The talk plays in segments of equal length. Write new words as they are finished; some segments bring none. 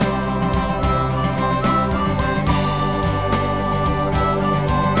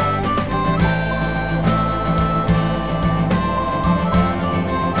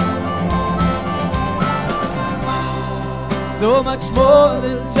So much more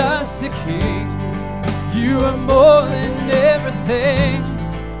than just a king. You are more than everything.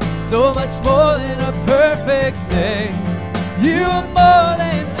 So much more than a perfect day. You are more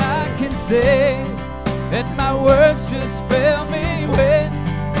than I can say. And my words just fail me when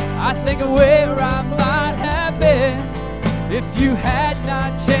I think of where I might have been if you had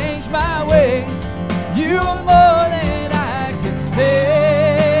not changed my way. You are more than I can say.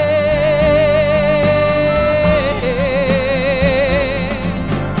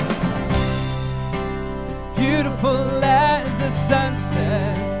 As beautiful as the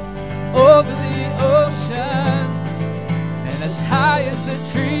sunset over the ocean, and as high as the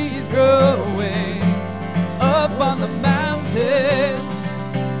trees growing up on the mountain,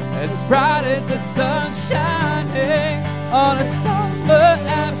 as bright as the sun shining on a summer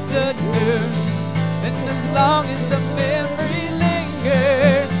afternoon, and as long as the memory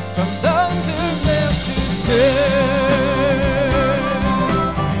lingers from those who live too soon.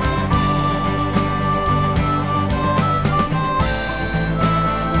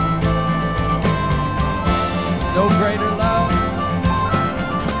 No greater love.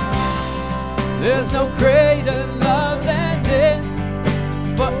 There's no greater love than this.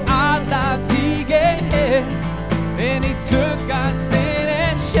 For our lives he gave his, and he took our sin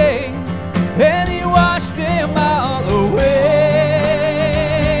and shame, and he washed them all away.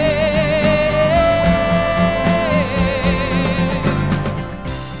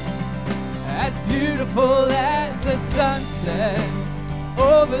 As beautiful as the sunset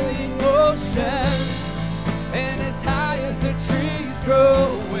over the ocean, and as high as the trees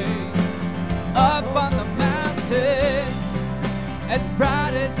growing up on the mountain, as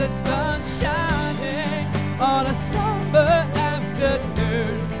bright as the sun shining on a summer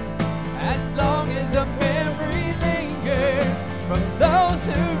afternoon, as long as a memory lingers from those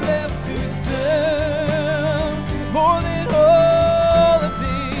who left too soon. More than all of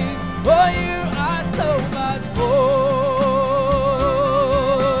these, for you are so much more.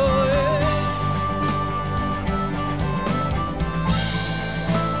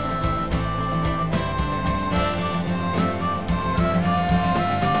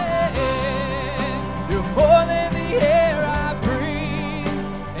 You're more than the air I breathe,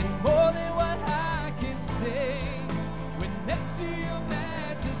 and more than what I can sing. When next to your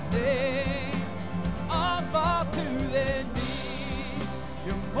majesty, all fall to their knees.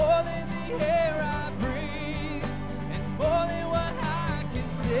 You're more than the air I breathe, and more than what I can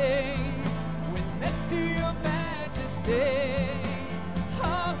sing. When next to your majesty,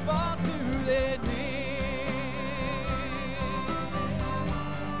 all fall to their knees.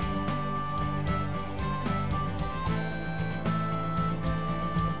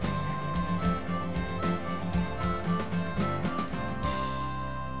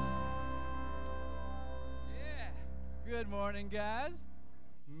 Yeah. Good morning, guys.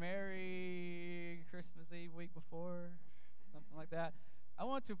 Merry Christmas Eve week before, something like that. I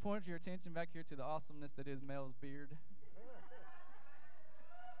want to point your attention back here to the awesomeness that is Mel's beard.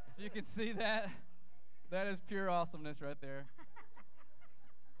 If you can see that, that is pure awesomeness right there.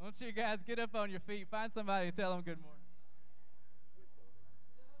 I want you guys get up on your feet, find somebody and tell them good morning.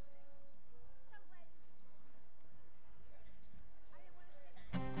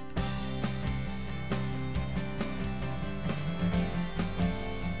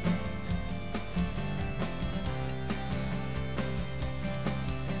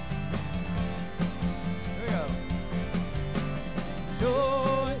 Here we go.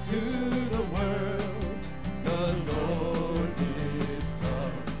 Joy to the world, the Lord is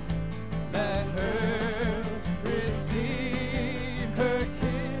come. Let earth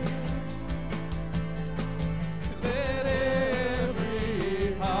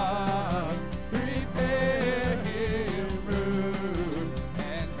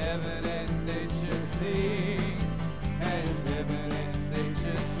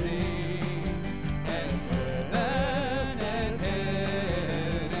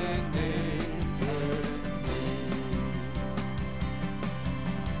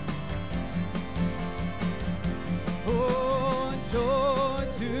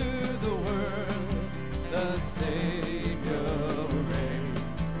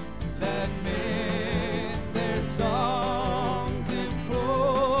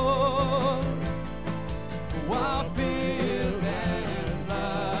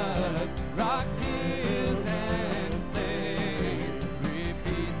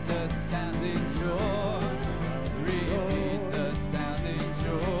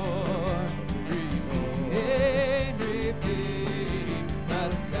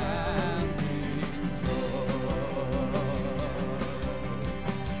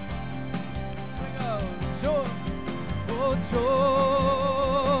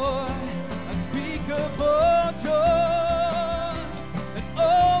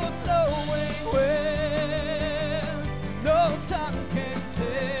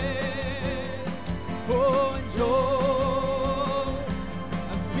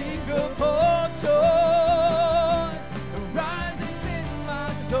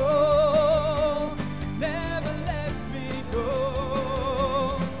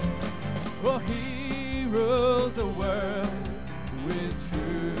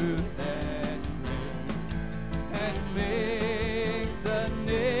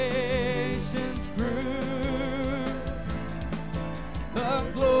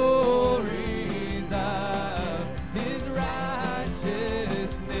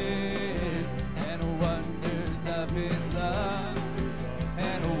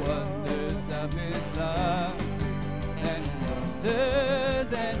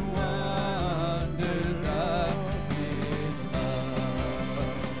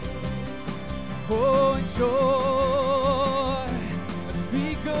joy,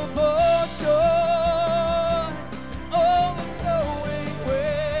 unspeakable joy, overflowing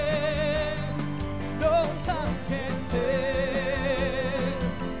way, no time can take.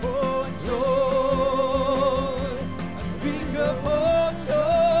 Oh, joy, unspeakable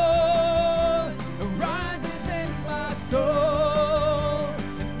joy, arises in my soul,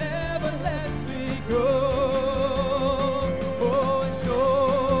 and never lets me go. Oh,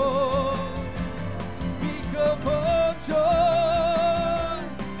 joy, unspeakable joy,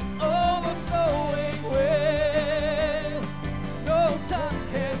 overflowing way, no time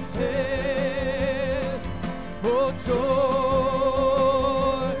can take. Oh, joy,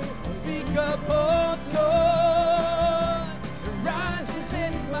 unspeakable joy, rises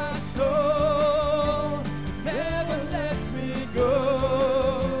in my soul, never lets me go.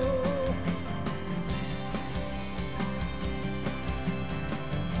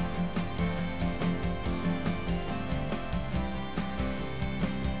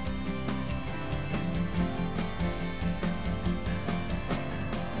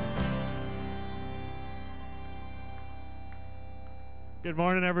 Good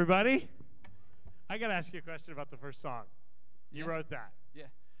morning, everybody. I got to ask you a question about the first song. You Yeah. wrote that. Yeah.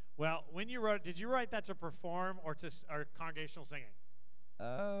 Well, when you wrote it, did you write that to perform or or congregational singing?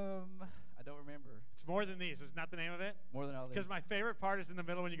 I don't remember. It's more than these. Isn't that the name of it? More than all these. Because my favorite part is in the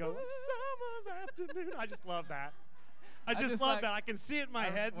middle when you go, summer afternoon. I just love that. I just just love like- that. I can see it in my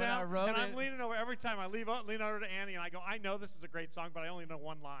head when I now. wrote And I'm it- leaning over every time I lean over to Annie and I go, I know this is a great song, but I only know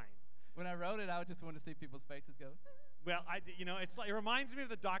one line. When I wrote it, I just wanted to see people's faces go. Well, it's like, it reminds me of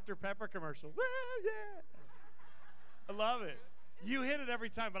the Dr. Pepper commercial. Well, yeah. I love it. You hit it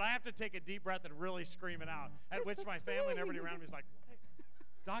every time, but I have to take a deep breath and really scream it out. At It's which the my family and everybody sweet. around me is like, what?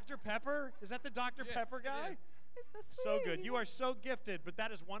 Dr. Pepper? Is that the Dr. Yes, Pepper it guy? is. It's the So good. sweet. You are so gifted, but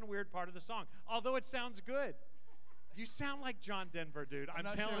that is one weird part of the song. Although it sounds good. You sound like John Denver, dude. I'm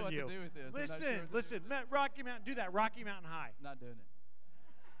not sure telling what to you. do with this. I'm not sure Listen, what to do listen. Rocky Mountain, do that. Rocky Mountain High. Not doing it.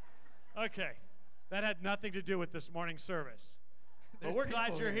 Okay. That had nothing to do with this morning's service. But There's we're glad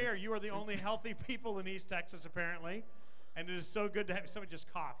people you're here. here. You are the only healthy people in East Texas, apparently. And it is so good to have somebody just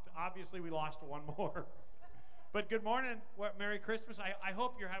coughed. Obviously, we lost one more. But good morning. Merry Christmas. I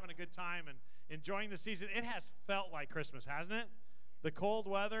hope you're having a good time and enjoying the season. It has felt like Christmas, hasn't it? The cold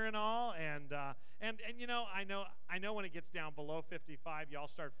weather and all. And you know, I know when it gets down below 55, y'all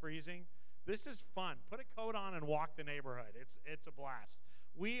start freezing. This is fun. Put a coat on and walk the neighborhood. It's a blast.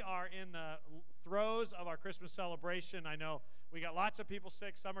 We are in the throes of our Christmas celebration. I know we got lots of people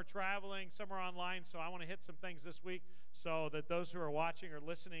sick. Some are traveling, some are online. So I want to hit some things this week so that those who are watching or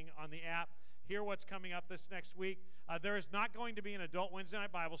listening on the app hear what's coming up this next week. There is not going to be an adult Wednesday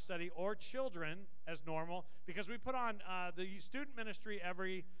night Bible study or children as normal because we put on the student ministry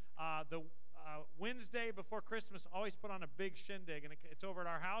every Wednesday before Christmas. Always put on a big shindig, and it's over at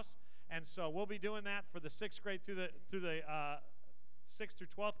our house. And so we'll be doing that for the 6th grade through the 6th through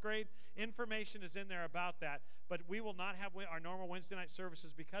 12th grade. Information is in there about that, but we will not have our normal Wednesday night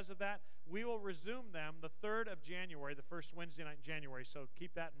services because of that. We will resume them the 3rd of January, the first Wednesday night in January, so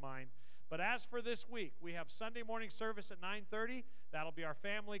keep that in mind. But as for this week, we have Sunday morning service at 9:30. That'll be our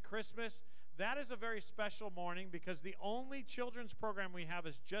family Christmas. That is a very special morning because the only children's program we have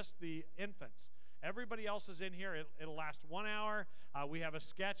is just the infants. Everybody else is in here. It'll last 1 hour. We have a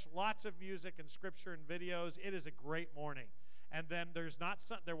sketch, lots of music and scripture and videos. It is a great morning. And then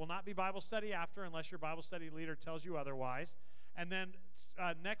there will not be Bible study after unless your Bible study leader tells you otherwise. And then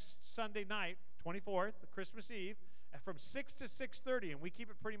next Sunday night, 24th, Christmas Eve, from 6 to 6:30, and we keep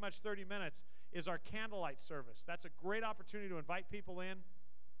it pretty much 30 minutes, is our candlelight service. That's a great opportunity to invite people in,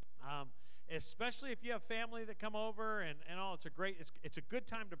 especially if you have family that come over and all. It's a good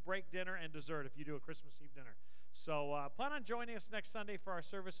time to break dinner and dessert if you do a Christmas Eve dinner. So plan on joining us next Sunday for our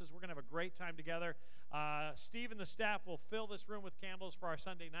services. We're going to have a great time together. Steve and the staff will fill this room with candles for our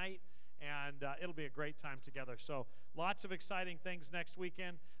Sunday night, and it'll be a great time together. So lots of exciting things next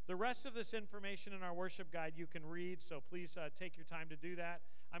weekend. The rest of this information in our worship guide you can read, so please take your time to do that.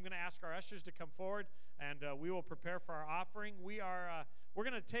 I'm going to ask our ushers to come forward, and we will prepare for our offering. We're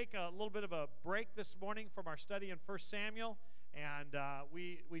going to take a little bit of a break this morning from our study in 1 Samuel, and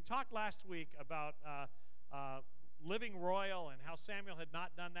we talked last week about living royal and how Samuel had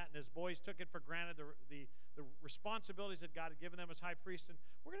not done that, and his boys took it for granted, the responsibilities that God had given them as high priest. And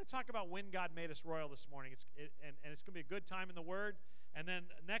we're going to talk about when God made us royal this morning. It's going to be a good time in the Word. And then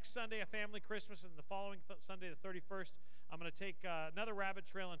next Sunday, a family Christmas, and the following Sunday, the 31st, I'm going to take another rabbit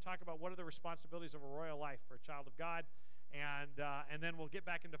trail and talk about what are the responsibilities of a royal life for a child of God. And then we'll get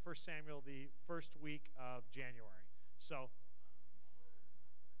back into 1 Samuel the first week of January. So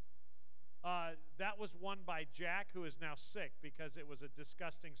that that was won by Jack, who is now sick because it was a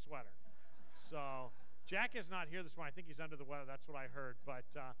disgusting sweater. So Jack is not here this morning. I think he's under the weather. That's what I heard. But,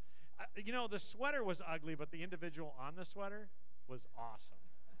 you know, the sweater was ugly, but the individual on the sweater was awesome.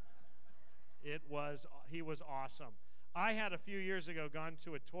 He was awesome. I had a few years ago gone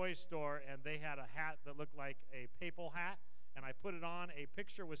to a toy store, and they had a hat that looked like a papal hat, and I put it on. A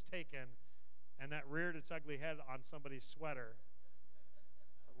picture was taken, and that reared its ugly head on somebody's sweater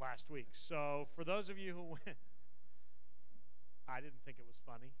last week. So for those of you who went, I didn't think it was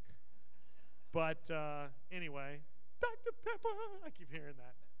funny. But anyway, Dr. Pepper, I keep hearing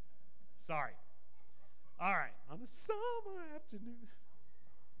that. Sorry. All right, on a summer afternoon.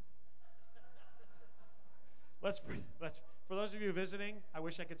 For those of you visiting, I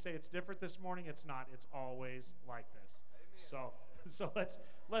wish I could say it's different this morning. It's not. It's always like this. So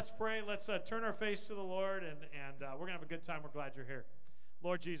let's pray. Let's turn our face to the Lord, and we're gonna have a good time. We're glad you're here.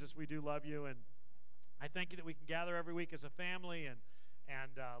 Lord Jesus, we do love you, and I thank you that we can gather every week as a family and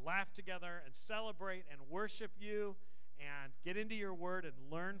laugh together and celebrate and worship you and get into your word and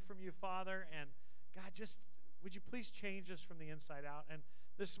learn from you, Father. And God, just would you please change us from the inside out? And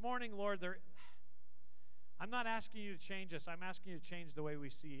this morning, Lord, I'm not asking you to change us. I'm asking you to change the way we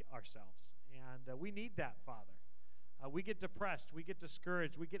see ourselves. And we need that, Father. We get depressed. We get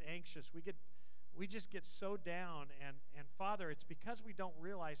discouraged. We get anxious. We just get so down. And Father, it's because we don't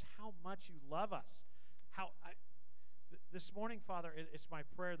realize how much you love us. This morning, Father, it's my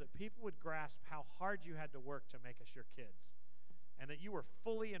prayer that people would grasp how hard you had to work to make us your kids, and that you were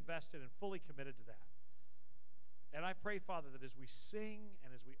fully invested and fully committed to that. And I pray, Father, that as we sing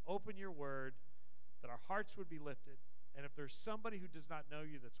and as we open your word, that our hearts would be lifted. And if there's somebody who does not know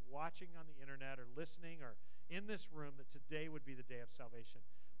you that's watching on the internet or listening or in this room, that today would be the day of salvation.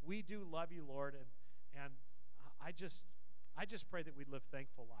 We do love you, Lord, and I just pray that we'd live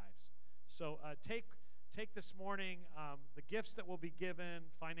thankful lives. So take this morning the gifts that will be given,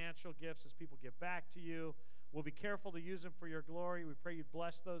 financial gifts as people give back to you. We'll be careful to use them for your glory. We pray you'd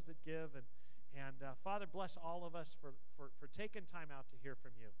bless those that give. And Father, bless all of us for taking time out to hear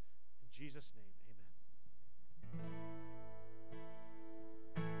from you. In Jesus' name, amen.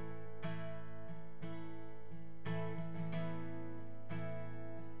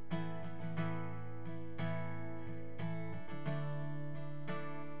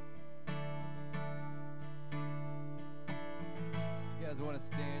 If you guys want to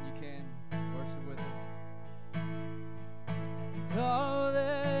stand, you can worship with us. It's all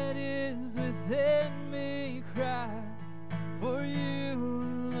that is within me cries, for you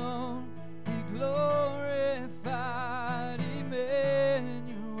alone be glorified.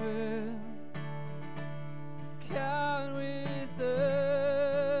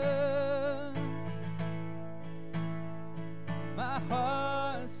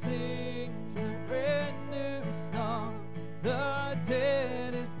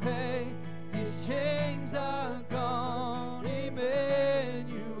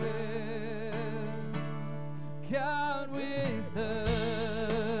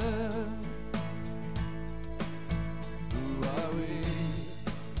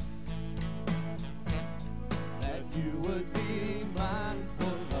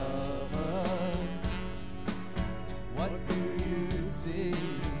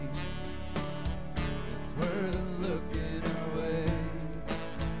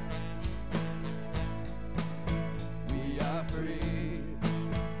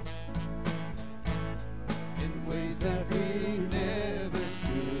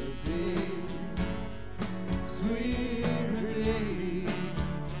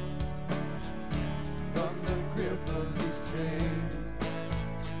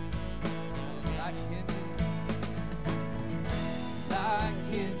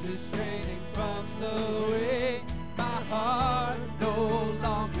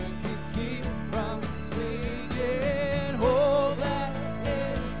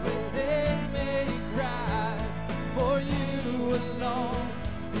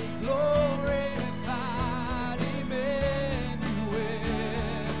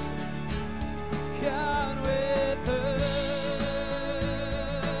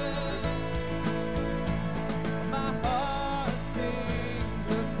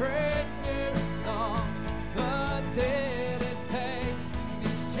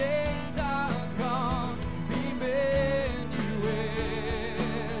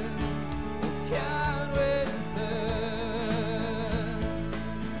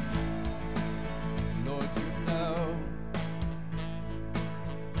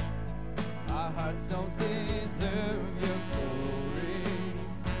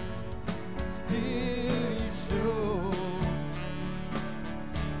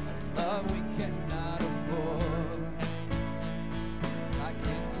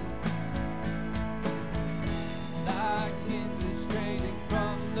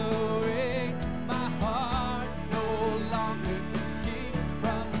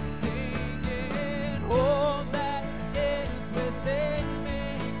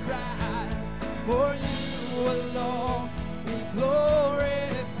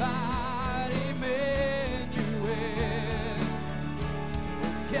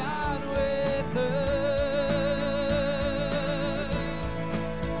 God with us.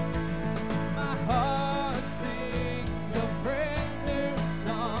 My heart sings a brand new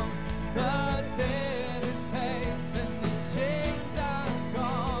song. The dead is paid and the chains are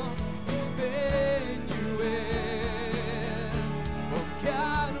gone. Emmanuel, oh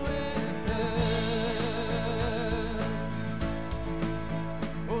God with us.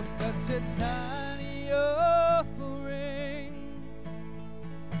 Oh, such a tiny offering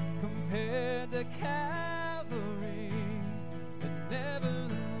compared to Calvary, but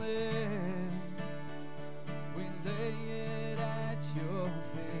nevertheless we lay it at your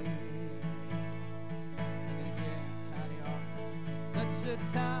feet. Sing it again, tiny offering. Such a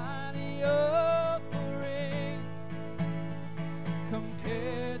tiny offering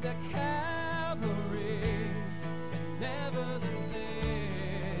compared to Calvary, but nevertheless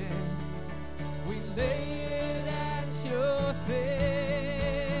we lay it at your feet.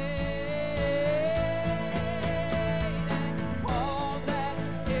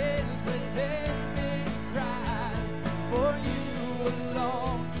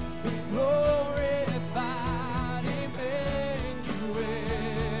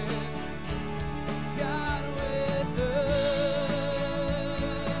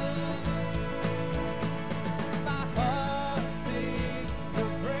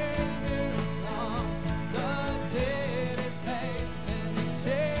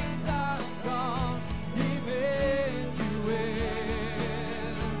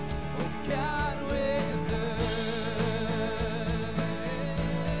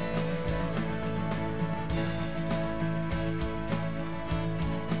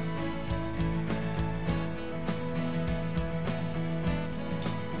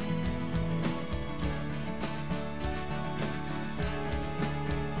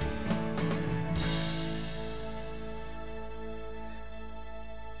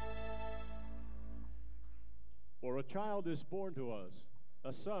 For a child is born to us,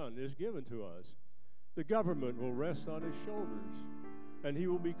 a son is given to us. The government will rest on his shoulders, and he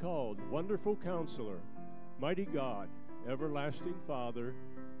will be called Wonderful Counselor, Mighty God, Everlasting Father,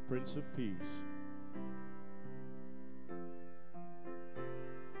 Prince of Peace.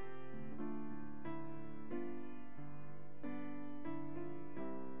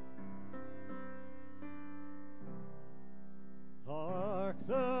 Hark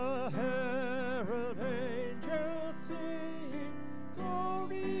the herald angels sing,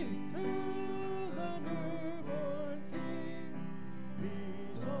 glory to the newborn King.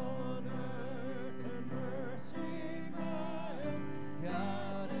 Peace on earth and mercy mild,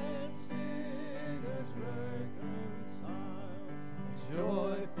 God and sinners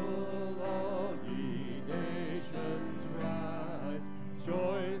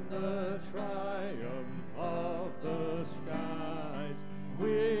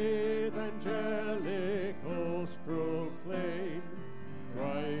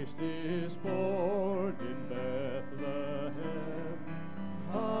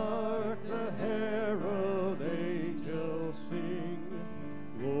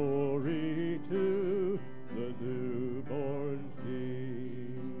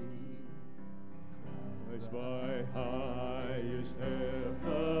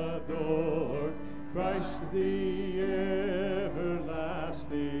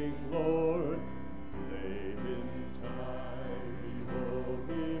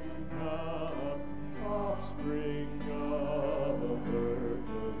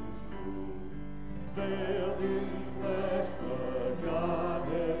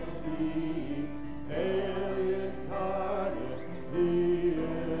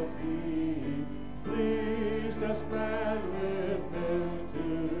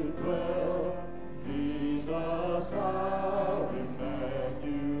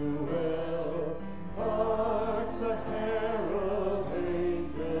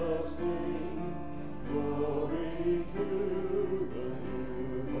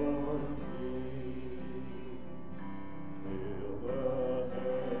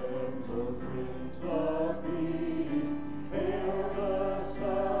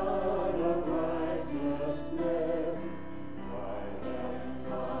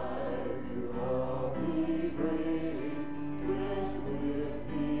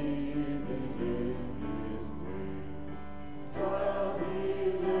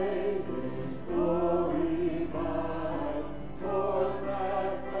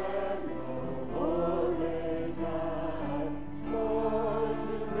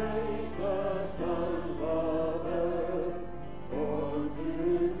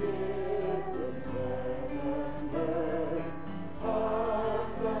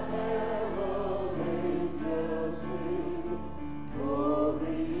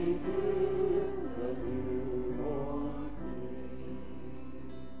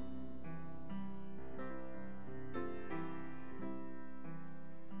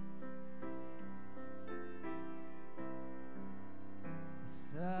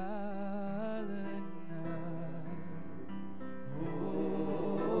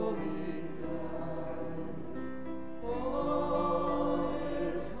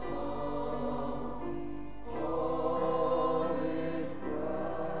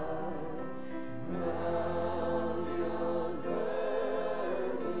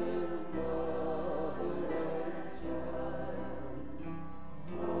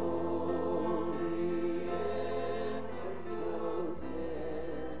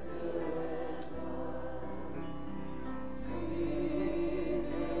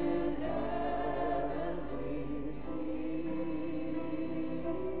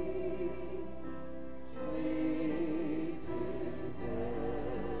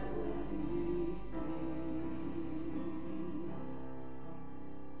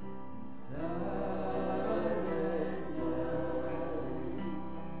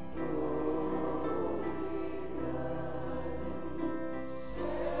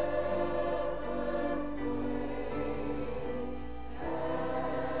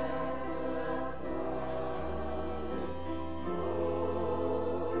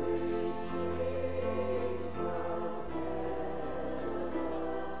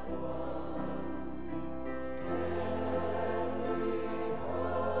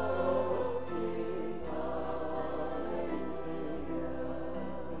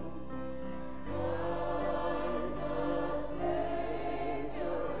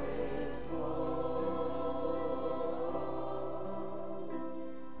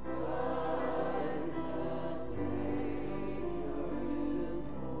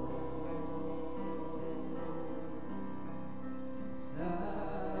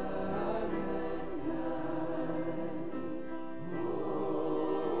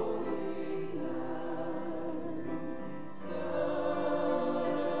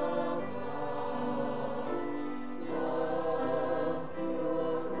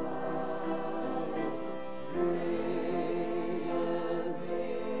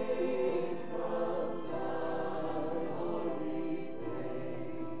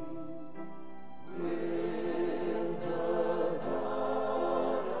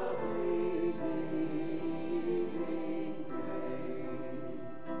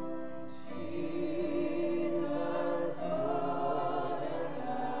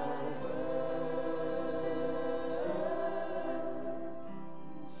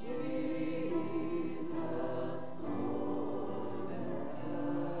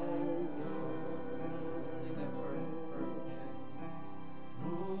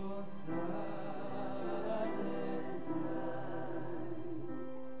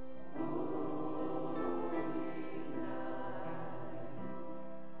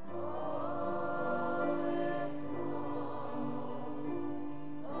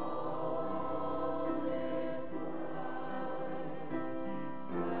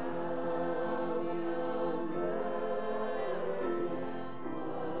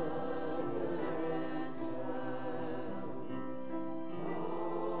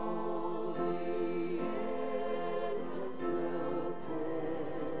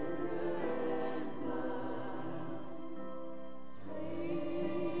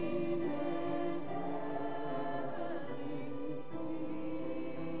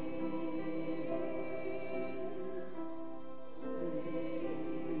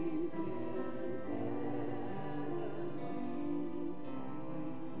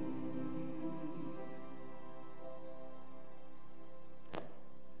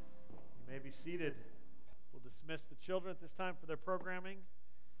time for their programming.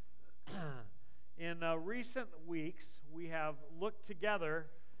 In recent weeks, we have looked together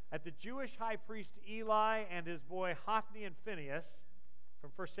at the Jewish high priest Eli and his boy Hophni and Phinehas from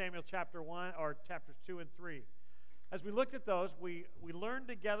 1 Samuel chapter 1 or chapters 2 and 3. As we looked at those, we learned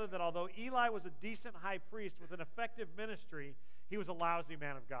together that although Eli was a decent high priest with an effective ministry, he was a lousy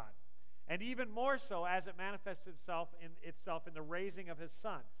man of God. And even more so as it manifests itself in the raising of his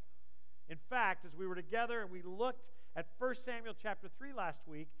sons. In fact, as we were together and we looked at 1 Samuel chapter 3 last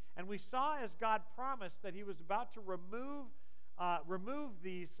week, and we saw as God promised that he was about to remove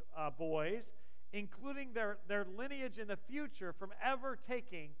these boys, including their lineage in the future, from ever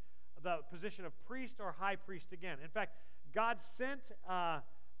taking the position of priest or high priest again. In fact, God sent a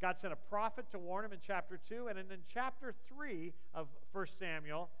prophet to warn him in chapter 2, and in chapter 3 of 1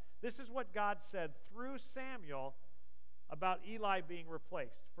 Samuel, this is what God said through Samuel about Eli being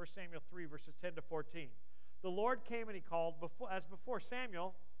replaced. 1 Samuel 3, verses 10 to 14. The Lord came and he called, as before,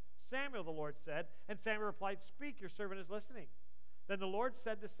 Samuel, Samuel, the Lord said, and Samuel replied, "Speak, your servant is listening." Then the Lord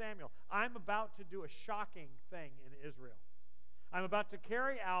said to Samuel, "I'm about to do a shocking thing in Israel. I'm about to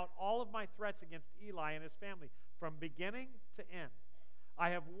carry out all of my threats against Eli and his family from beginning to end. I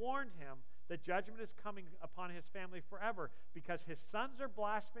have warned him that judgment is coming upon his family forever because his sons are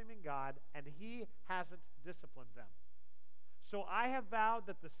blaspheming God and he hasn't disciplined them. So I have vowed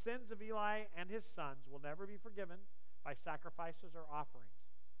that the sins of Eli and his sons will never be forgiven by sacrifices or offerings."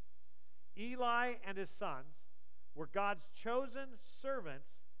 Eli and his sons were God's chosen servants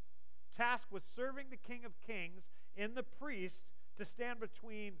tasked with serving the King of Kings in the priest to stand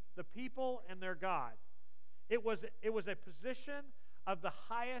between the people and their God. It was a position of the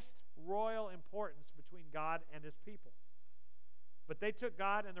highest royal importance between God and his people. But they took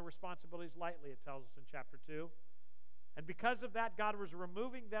God and their responsibilities lightly, it tells us in chapter 2. And because of that, God was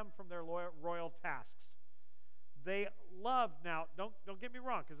removing them from their royal tasks. They loved, now, don't get me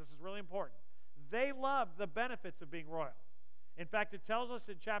wrong, because this is really important. They loved the benefits of being royal. In fact, it tells us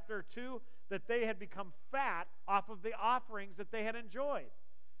in chapter 2 that they had become fat off of the offerings that they had enjoyed.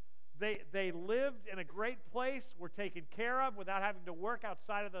 They lived in a great place, were taken care of without having to work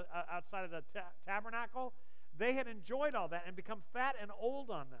outside of the tabernacle. They had enjoyed all that and become fat and old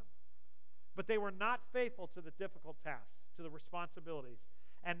on them. But they were not faithful to the difficult tasks, to the responsibilities.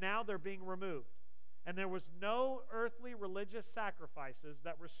 And now they're being removed. And there was no earthly religious sacrifices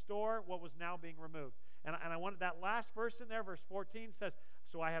that restore what was now being removed. And I wanted that last verse in there, verse 14 says,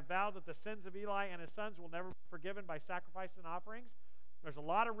 "So I have vowed that the sins of Eli and his sons will never be forgiven by sacrifices and offerings." There's a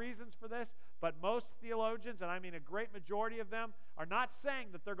lot of reasons for this, but most theologians, and I mean a great majority of them, are not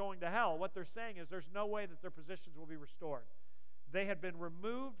saying that they're going to hell. What they're saying is there's no way that their positions will be restored. They had been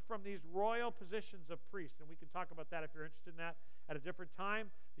removed from these royal positions of priests, and we can talk about that if you're interested in that at a different time.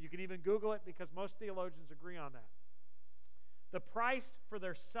 You can even Google it because most theologians agree on that. The price for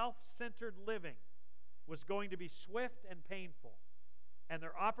their self-centered living was going to be swift and painful, and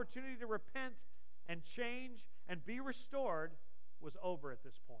their opportunity to repent and change and be restored was over at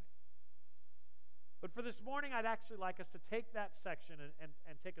this point. But for this morning, I'd actually like us to take that section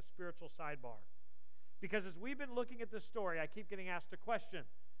and take a spiritual sidebar. Because as we've been looking at this story, I keep getting asked a question.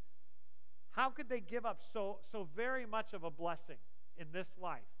 How could they give up so very much of a blessing in this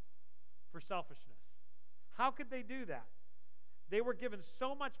life for selfishness? How could they do that? They were given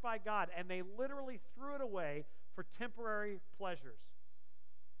so much by God, and they literally threw it away for temporary pleasures.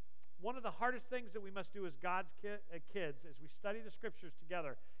 One of the hardest things that we must do as God's kids as we study the Scriptures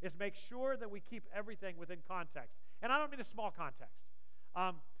together is make sure that we keep everything within context. And I don't mean a small context.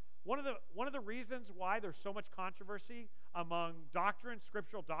 One of the reasons why there's so much controversy among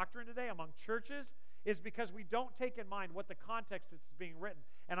scriptural doctrine today, among churches, is because we don't take in mind what the context it's being written.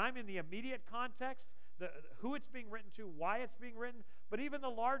 And I'm in the immediate context, who it's being written to, why it's being written, but even the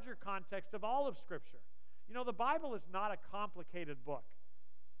larger context of all of Scripture. You know, the Bible is not a complicated book.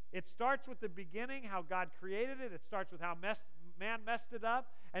 It starts with the beginning, how God created it. It starts with how man messed it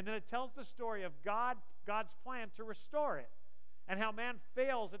up. And then it tells the story of God's plan to restore it, and how man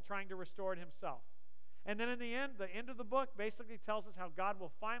fails at trying to restore it himself. And then in the end of the book basically tells us how God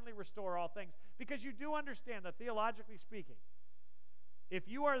will finally restore all things. Because you do understand that theologically speaking, if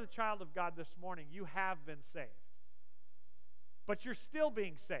you are the child of God this morning, you have been saved. But you're still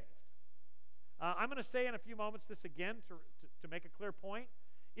being saved. I'm going to say in a few moments this again to make a clear point.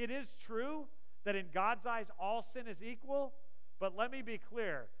 It is true that in God's eyes all sin is equal, but let me be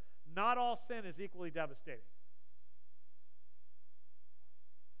clear, not all sin is equally devastating.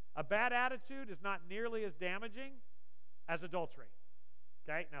 A bad attitude is not nearly as damaging as adultery.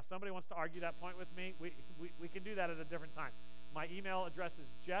 Okay? Now, somebody wants to argue that point with me. We can do that at a different time. My email address is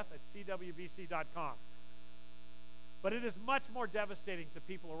jeff@cwbc.com. But it is much more devastating to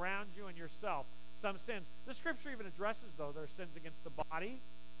people around you and yourself. Some sins. The Scripture even addresses, though, there are sins against the body.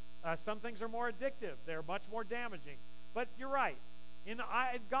 Some things are more addictive. They're much more damaging. But you're right. In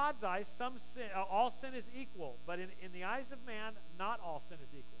God's eyes, all sin is equal. But in the eyes of man, not all sin is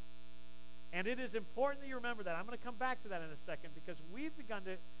equal. And it is important that you remember that. I'm going to come back to that in a second, because we've begun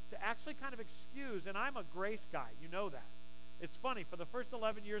to actually kind of excuse, and I'm a grace guy. You know that. It's funny. For the first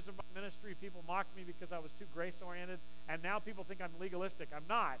 11 years of my ministry, people mocked me because I was too grace-oriented, and now people think I'm legalistic. I'm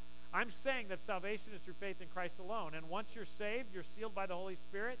not. I'm saying that salvation is through faith in Christ alone, and once you're saved, you're sealed by the Holy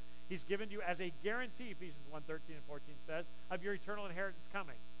Spirit. He's given you as a guarantee, Ephesians 1:13 and 14 says, of your eternal inheritance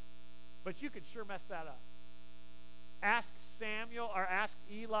coming. But you could sure mess that up. Ask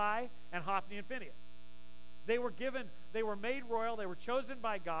Eli and Hophni and Phinehas. They were made royal, they were chosen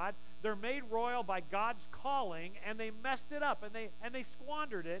by God, they're made royal by God's calling, and they messed it up, and they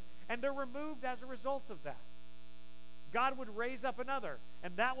squandered it, and they're removed as a result of that. God would raise up another,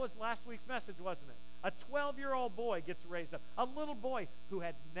 and that was last week's message, wasn't it? A 12-year-old boy gets raised up, a little boy who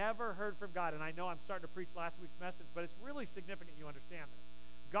had never heard from God. And I know I'm starting to preach last week's message, but it's really significant you understand this.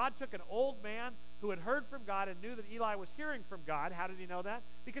 God took an old man who had heard from God and knew that Eli was hearing from God. How did he know that?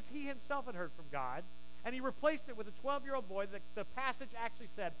 Because he himself had heard from God. And he replaced it with a 12-year-old boy that the passage actually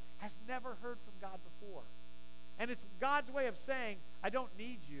said has never heard from God before. And it's God's way of saying, I don't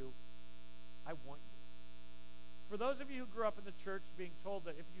need you, I want you. For those of you who grew up in the church being told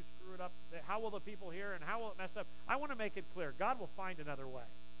that if you screw it up, that how will the people hear and how will it mess up? I want to make it clear. God will find another way.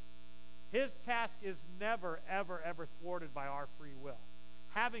 His task is never, ever, ever thwarted by our free will.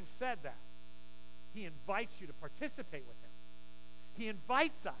 Having said that, he invites you to participate with him. He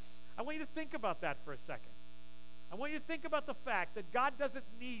invites us. I want you to think about that for a second. I want you to think about the fact that God doesn't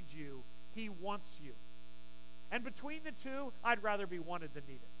need you. He wants you. And between the two, I'd rather be wanted than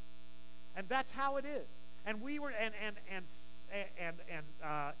needed. And that's how it is. And we were,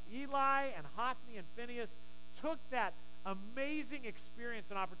 Eli and Hophni and Phinehas took that amazing experience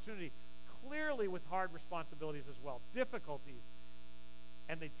and opportunity, clearly with hard responsibilities as well, difficulties,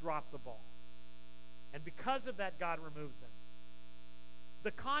 and they dropped the ball. And because of that, God removed them. The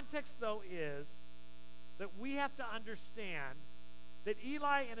context, though, is that we have to understand that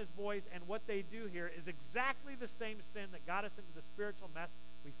Eli and his boys and what they do here is exactly the same sin that got us into the spiritual mess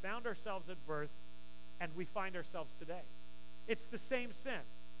we found ourselves at birth and we find ourselves today. It's the same sin.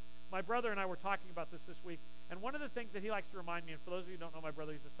 My brother and I were talking about this week, and one of the things that he likes to remind me, and for those of you who don't know my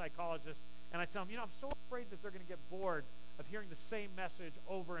brother, he's a psychologist, and I tell him, I'm so afraid that they're going to get bored of hearing the same message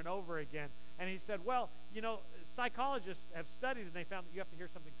over and over again. And he said, psychologists have studied and they found that you have to hear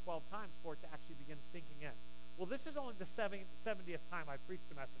something 12 times for it to actually begin sinking in. Well, this is only the 70th time I've preached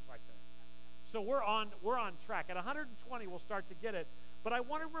a message like this. So we're on track. At 120, we'll start to get it. But I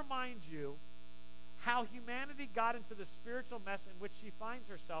want to remind you how humanity got into the spiritual mess in which she finds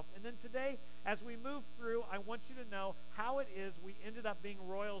herself. And then today, as we move through, I want you to know how it is we ended up being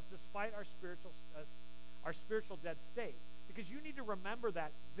royals despite our spiritual dead state. Because you need to remember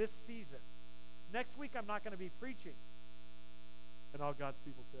that this season. Next week, I'm not going to be preaching. And all God's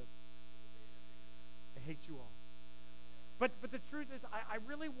people said, I hate you all. But the truth is, I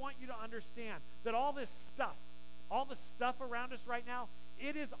really want you to understand that all the stuff around us right now,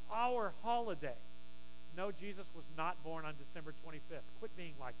 it is our holiday. No, Jesus was not born on December 25th. Quit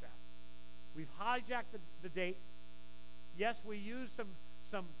being like that. We've hijacked the date. Yes, we use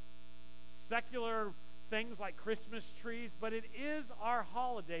some secular things like Christmas trees, but it is our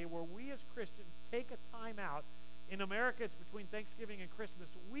holiday where we as Christians take a time out. In America, it's between Thanksgiving and Christmas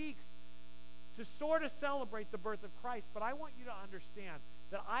weeks to sort of celebrate the birth of Christ. But I want you to understand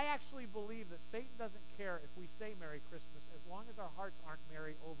that I actually believe that Satan doesn't care if we say Merry Christmas as long as our hearts aren't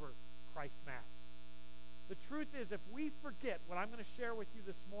merry over Christ Mass. The truth is, if we forget what I'm going to share with you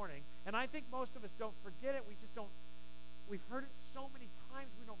this morning, and I think most of us don't forget it, we've heard it so many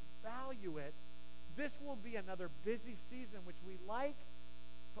times we don't value it. This will be another busy season which we like,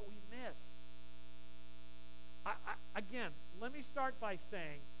 but we miss. Again, let me start by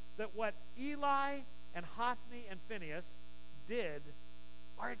saying that what Eli and Hophni and Phinehas did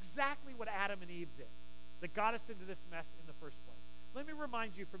are exactly what Adam and Eve did that got us into this mess in the first place. Let me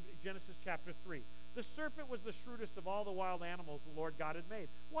remind you from Genesis chapter 3. The serpent was the shrewdest of all the wild animals the Lord God had made.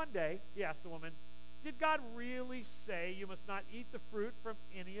 One day, he asked the woman, did God really say you must not eat the fruit from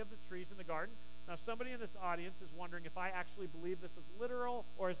any of the trees in the garden? Now, somebody in this audience is wondering if I actually believe this is literal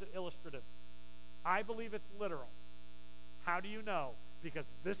or is it illustrative. I believe it's literal. How do you know? Because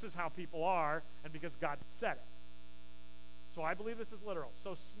this is how people are and because God said it. So I believe this is literal.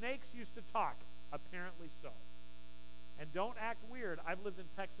 So snakes used to talk, apparently so. And don't act weird. I've lived in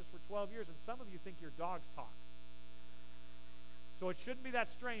Texas for 12 years, and some of you think your dogs talk. So it shouldn't be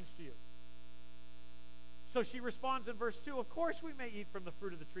that strange to you. So she responds in verse 2, "Of course we may eat from the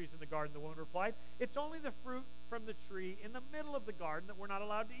fruit of the trees in the garden," the woman replied. "It's only the fruit from the tree in the middle of the garden that we're not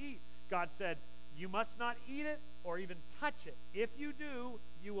allowed to eat." God said, "You must not eat it or even touch it. If you do,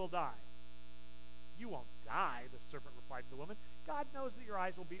 you will die." "You won't die," the serpent replied to the woman. "God knows that your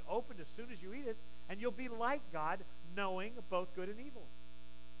eyes will be opened as soon as you eat it, and you'll be like God, knowing both good and evil."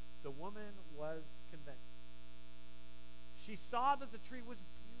 The woman was convinced. She saw that the tree was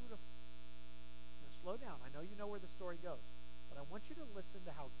beautiful. Now slow down. I know you know where the story goes, but I want you to listen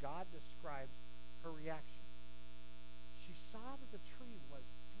to how God describes her reaction. She saw that the tree was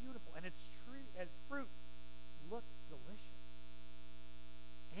beautiful, and its fruit looked delicious.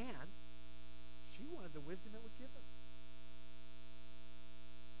 And she wanted the wisdom it would give her.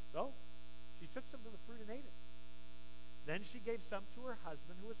 So she took some of the fruit and ate it. Then she gave some to her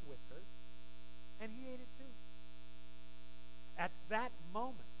husband who was with her, and he ate it too. At that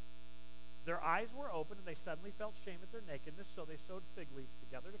moment, their eyes were opened, and they suddenly felt shame at their nakedness, so they sewed fig leaves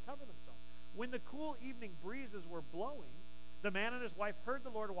together to cover themselves. When the cool evening breezes were blowing, the man and his wife heard the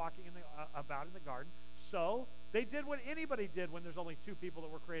Lord walking about in the garden. So they did what anybody did when there's only two people that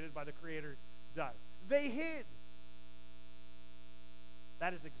were created by the Creator does. They hid.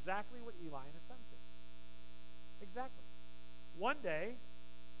 That is exactly what Eli and his sons did. Exactly. One day,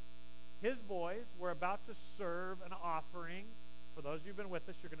 his boys were about to serve an offering. For those of you who've been with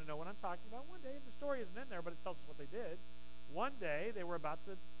us, you're going to know what I'm talking about. One day, the story isn't in there, but it tells us what they did. One day, they were about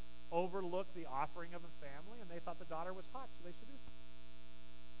to overlook the offering of a family, and they thought the daughter was hot, so they seduced her.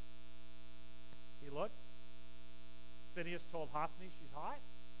 He looked. Phineas told Hophni she's hot.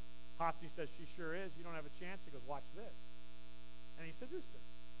 Hophni says she sure is. You don't have a chance. He goes, watch this. And he seduced her.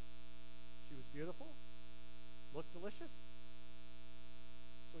 She was beautiful, looked delicious,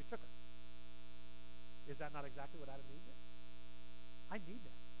 so he took her. Is that not exactly what Adam and Eve did? I need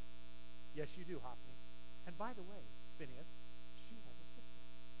that. Yes, you do, Hophni. And by the way, Phineas, she has a sister.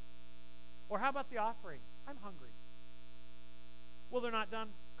 Or how about the offering? I'm hungry. Well, they're not done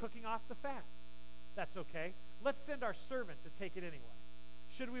cooking off the fat. That's okay. Let's send our servant to take it anyway.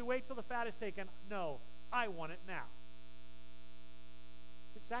 Should we wait till the fat is taken? No, I want it now.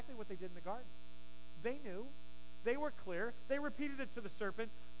 It's exactly what they did in the garden. They knew. They were clear. They repeated it to the serpent,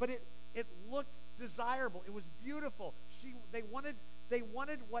 but it looked desirable. It was beautiful. They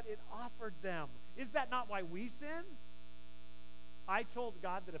wanted what it offered them. Is that not why we sin? I told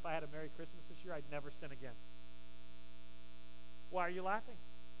God that if I had a Merry Christmas this year, I'd never sin again. Why are you laughing?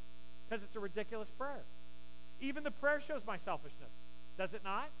 Because it's a ridiculous prayer. Even the prayer shows my selfishness. Does it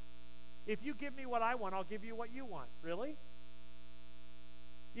not? If you give me what I want, I'll give you what you want. Really?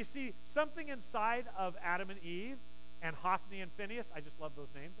 You see, something inside of Adam and Eve and Hophni and Phineas, I just love those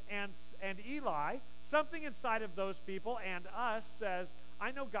names, and Eli, something inside of those people and us says,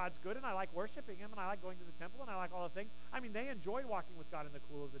 I know God's good, and I like worshiping Him, and I like going to the temple, and I like all the things. I mean, they enjoyed walking with God in the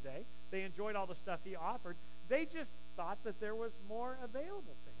cool of the day. They enjoyed all the stuff He offered. They just thought that there was more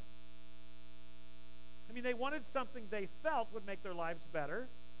available to Him. I mean, they wanted something they felt would make their lives better,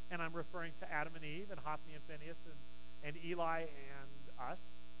 and I'm referring to Adam and Eve and Hophni and Phineas and Eli and us.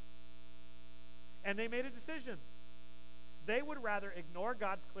 And they made a decision. They would rather ignore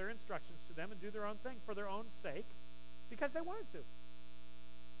God's clear instructions to them and do their own thing for their own sake because they wanted to.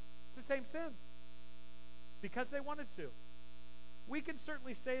 It's the same sin. Because they wanted to. We can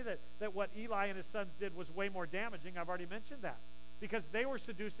certainly say that what Eli and his sons did was way more damaging. I've already mentioned that. Because they were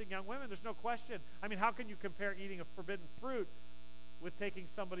seducing young women. There's no question. I mean, how can you compare eating a forbidden fruit with taking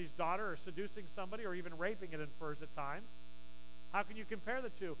somebody's daughter or seducing somebody or even raping, it infers at times? How can you compare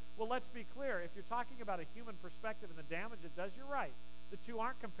the two? Well, let's be clear. If you're talking about a human perspective and the damage it does, you're right. The two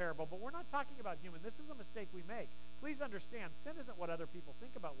aren't comparable, but we're not talking about human. This is a mistake we make. Please understand, sin isn't what other people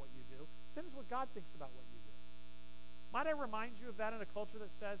think about what you do. Sin is what God thinks about what you do. Might I remind you of that in a culture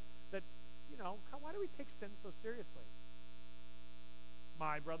that says that, why do we take sin so seriously?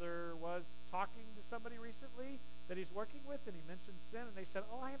 My brother was talking to somebody recently that he's working with, and he mentioned sin, and they said,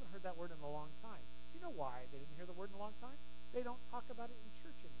 I haven't heard that word in a long time. Do you know why they didn't hear the word in a long time? They don't talk about it in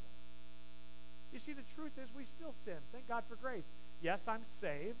church anymore. You see, the truth is we still sin. Thank God for grace. Yes, I'm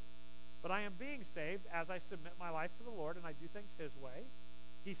saved, but I am being saved as I submit my life to the Lord and I do things His way.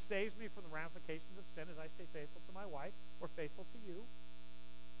 He saves me from the ramifications of sin as I stay faithful to my wife or faithful to you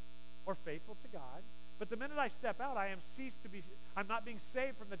or faithful to God. But the minute I step out, I'm not being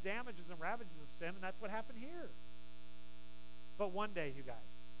saved from the damages and ravages of sin, and that's what happened here. But one day, you guys,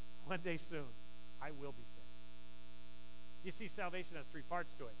 one day soon, I will be saved. You see, salvation has three parts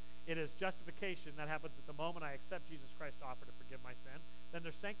to it. It is justification. That happens at the moment I accept Jesus Christ's offer to forgive my sin. Then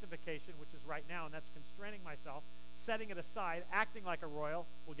there's sanctification, which is right now, and that's constraining myself, setting it aside, acting like a royal.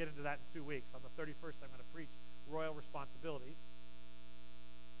 We'll get into that in 2 weeks. On the 31st, I'm going to preach royal responsibilities.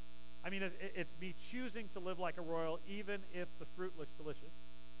 I mean, it's me choosing to live like a royal even if the fruit looks delicious.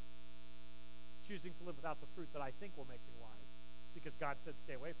 Choosing to live without the fruit that I think will make me wise because God said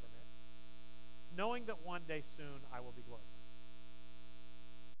stay away from it. Knowing that one day soon I will be glorified.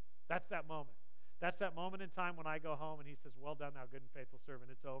 That's that moment. That's that moment in time when I go home and he says, well done, thou good and faithful servant.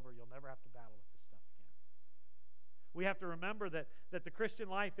 It's over. You'll never have to battle with this stuff again. We have to remember that the Christian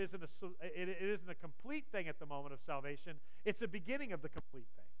life isn't a complete thing at the moment of salvation. It's a beginning of the complete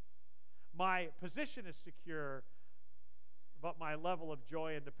thing. My position is secure, but my level of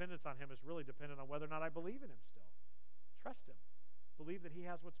joy and dependence on him is really dependent on whether or not I believe in him still. Trust him. Believe that he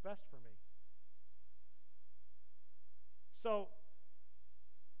has what's best for me. So,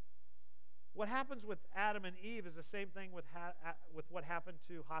 what happens with Adam and Eve is the same thing with what happened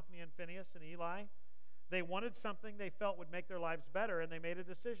to Hophni and Phinehas and Eli. They wanted something they felt would make their lives better, and they made a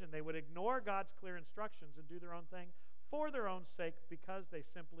decision. They would ignore God's clear instructions and do their own thing for their own sake because they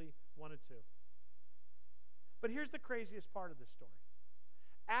simply wanted to. But here's the craziest part of this story.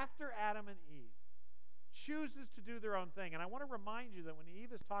 After Adam and Eve chooses to do their own thing, and I want to remind you that when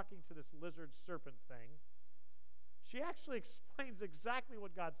Eve is talking to this lizard serpent thing, she actually explains exactly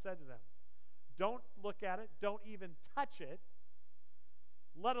what God said to them. Don't look at it. Don't even touch it,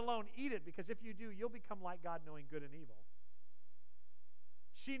 let alone eat it, because if you do, you'll become like God, knowing good and evil.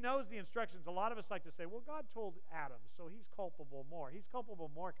 She knows the instructions. A lot of us like to say, well, God told Adam, so he's culpable more. He's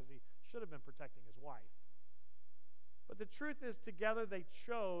culpable more because he should have been protecting his wife. But the truth is, together they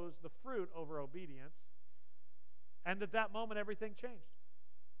chose the fruit over obedience, and at that moment, everything changed.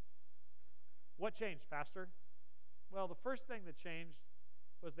 What changed, Pastor? Well, the first thing that changed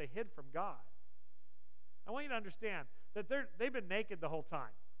was they hid from God. I want you to understand that they've been naked the whole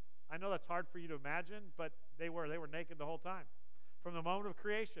time. I know that's hard for you to imagine, but they were naked the whole time, from the moment of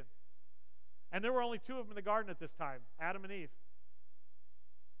creation. And there were only two of them in the garden at this time, Adam and Eve.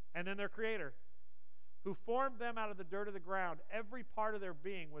 And then their Creator, who formed them out of the dirt of the ground. Every part of their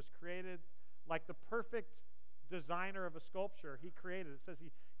being was created like the perfect designer of a sculpture. He created. It says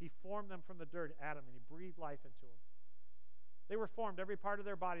he formed them from the dirt, Adam, and he breathed life into them. They were formed, every part of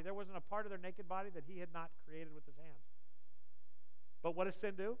their body. There wasn't a part of their naked body that he had not created with his hands. But what does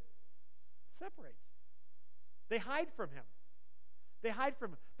sin do? It separates. They hide from him. They hide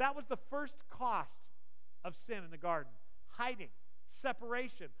from him. That was the first cost of sin in the garden. Hiding,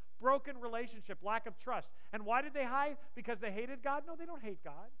 separation, broken relationship, lack of trust. And why did they hide? Because they hated God? No, they don't hate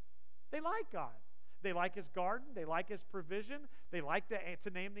God. They like God. They like his garden. They like his provision. They like to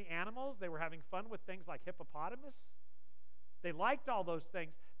name the animals. They were having fun with things like hippopotamus. They liked all those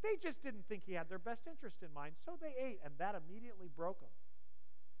things. They just didn't think he had their best interest in mind, so they ate, and that immediately broke them.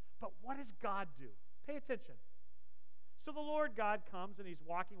 But what does God do? Pay attention. So the Lord God comes, and he's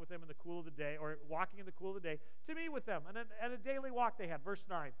walking with them in the cool of the day, or walking in the cool of the day, to meet with them. And at a daily walk they had. Verse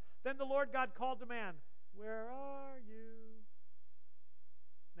 9. Then the Lord God called to man, where are you?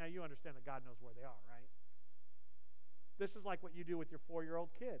 Now you understand that God knows where they are, right? This is like what you do with your 4-year-old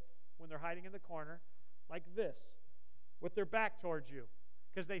kid when they're hiding in the corner, like this, with their back towards you,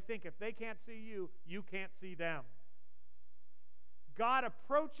 because they think if they can't see you, you can't see them. God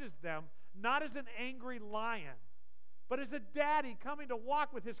approaches them not as an angry lion, but as a daddy coming to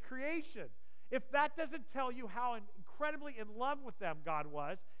walk with his creation. If that doesn't tell you how incredibly in love with them God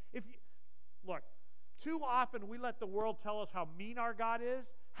was, look, too often we let the world tell us how mean our God is.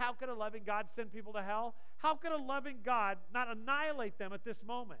 How could a loving God send people to hell? How could a loving God not annihilate them at this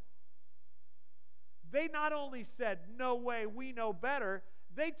moment? They not only said, no way, we know better,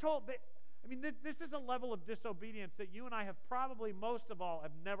 this is a level of disobedience that you and I have probably most of all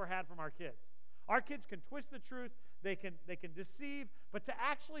have never had from our kids. Our kids can twist the truth, they can deceive, but to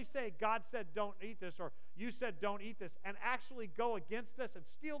actually say, God said don't eat this, or you said don't eat this, and actually go against us and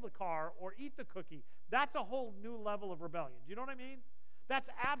steal the car or eat the cookie, that's a whole new level of rebellion. Do you know what I mean? That's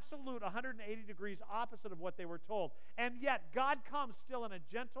absolute 180 degrees opposite of what they were told. And yet God comes still in a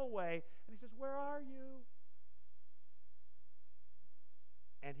gentle way, and he says, where are you?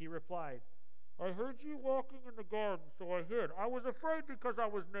 And he replied, I heard you walking in the garden, so I hid. I was afraid because I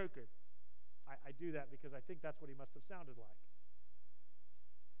was naked. I do that because I think that's what he must have sounded like.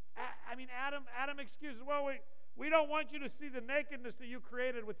 Adam excuses, well, we don't want you to see the nakedness that you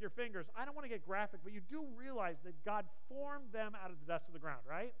created with your fingers. I don't want to get graphic, but you do realize that God formed them out of the dust of the ground,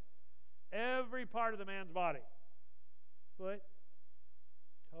 right? Every part of the man's body. Foot,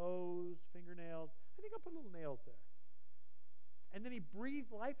 toes, fingernails. I think I'll put little nails there. And then he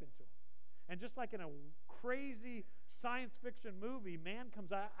breathed life into them. And just like in a crazy science fiction movie, man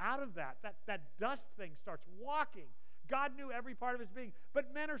comes out of that dust thing starts walking. God knew every part of his being.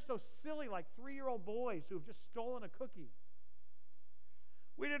 But men are so silly, like 3-year-old boys who have just stolen a cookie.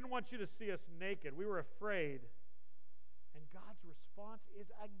 We didn't want you to see us naked. We were afraid. And God's response is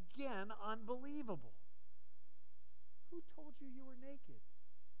again unbelievable. Who told you you were naked?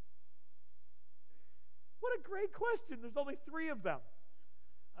 What a great question. There's only 3 of them.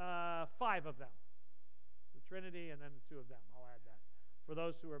 5 of them. The Trinity and then the 2 of them. I'll add that. For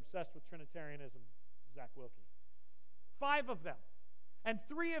those who are obsessed with Trinitarianism, Zach Wilkie. 5 of them. And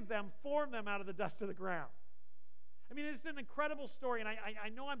 3 of them formed them out of the dust of the ground. I mean, it's an incredible story, and I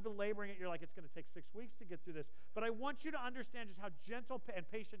know I'm belaboring it. You're like, it's going to take 6 weeks to get through this. But I want you to understand just how gentle and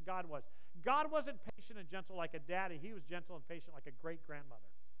patient God was. God wasn't patient and gentle like a daddy. He was gentle and patient like a great-grandmother.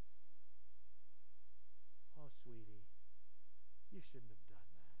 Oh, sweetie, you shouldn't have done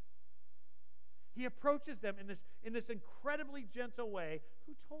that. He approaches them in this incredibly gentle way.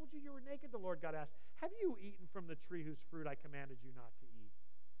 Who told you you were naked? The Lord God asked. Have you eaten from the tree whose fruit I commanded you not to eat?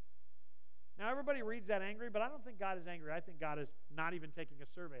 Now, everybody reads that angry, but I don't think God is angry. I think God is not even taking a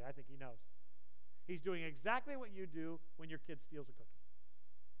survey. I think he knows. He's doing exactly what you do when your kid steals a cookie.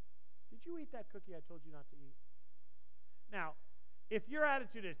 Did you eat that cookie I told you not to eat? Now, if your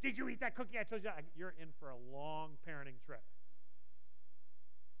attitude is, did you eat that cookie I told you not to eat? You're in for a long parenting trip.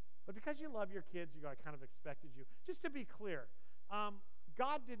 But because you love your kids, I kind of expected you. Just to be clear,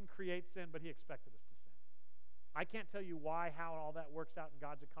 God didn't create sin, but he expected us to sin. I can't tell you why, how, all that works out in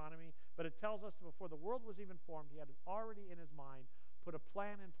God's economy, but it tells us that before the world was even formed, he had already in his mind put a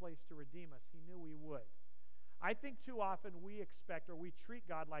plan in place to redeem us. He knew we would. I think too often we expect or we treat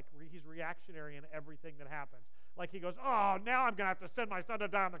God like he's reactionary in everything that happens. Like he goes, oh, now I'm going to have to send my son to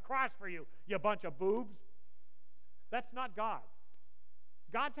die on the cross for you, you bunch of boobs. That's not God.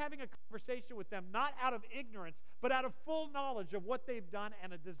 God's having a conversation with them, not out of ignorance, but out of full knowledge of what they've done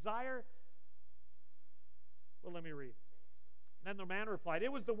and a desire. Well, let me read. Then the man replied,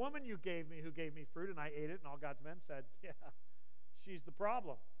 it was the woman you gave me who gave me fruit, and I ate it. And all God's men said, yeah, she's the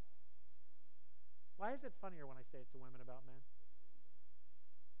problem. Why is it funnier when I say it to women about men?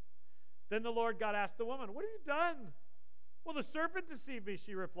 Then the Lord God asked the woman, what have you done? Well, the serpent deceived me,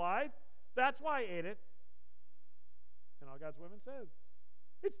 she replied. That's why I ate it. And all God's women said,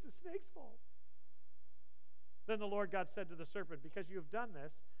 it's the snake's fault. Then the Lord God said to the serpent, because you have done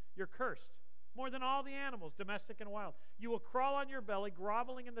this, you're cursed, more than all the animals, domestic and wild. You will crawl on your belly,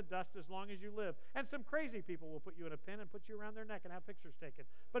 groveling in the dust as long as you live. And some crazy people will put you in a pin and put you around their neck and have pictures taken.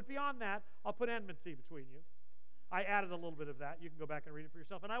 But beyond that, I'll put enmity between you. I added a little bit of that. You can go back and read it for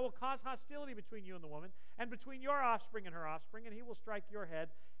yourself. And I will cause hostility between you and the woman, and between your offspring and her offspring, and he will strike your head,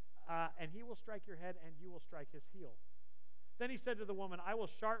 and you will strike his heel. Then he said to the woman, I will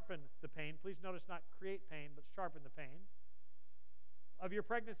sharpen the pain. Please notice not create pain, but sharpen the pain of your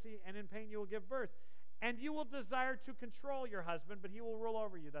pregnancy, and in pain you will give birth. And you will desire to control your husband, but he will rule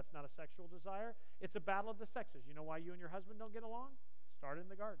over you. That's not a sexual desire. It's a battle of the sexes. You know why you and your husband don't get along? Start in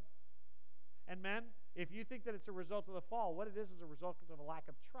the garden. And men, if you think that it's a result of the fall, what it is a result of a lack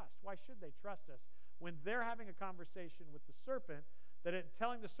of trust. Why should they trust us when they're having a conversation with the serpent,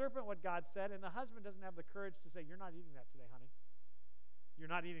 telling the serpent what God said, and the husband doesn't have the courage to say, you're not eating that today, honey. You're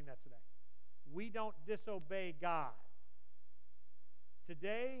not eating that today. We don't disobey God.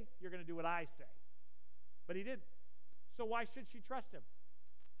 Today, you're going to do what I say. But he didn't. So why should she trust him?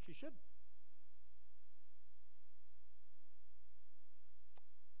 She shouldn't.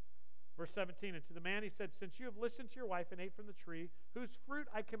 Verse 17, and to the man he said, since you have listened to your wife and ate from the tree, whose fruit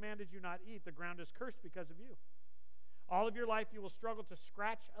I commanded you not eat, the ground is cursed because of you. All of your life you will struggle to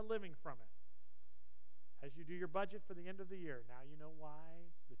scratch a living from it. As you do your budget for the end of the year, now you know why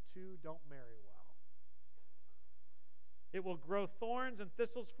the two don't marry well. It will grow thorns and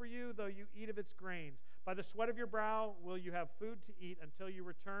thistles for you, though you eat of its grains. By the sweat of your brow will you have food to eat until you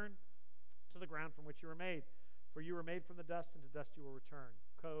return to the ground from which you were made. For you were made from the dust, and to dust you will return.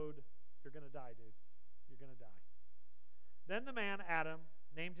 Code, you're going to die, dude. You're going to die. Then the man, Adam,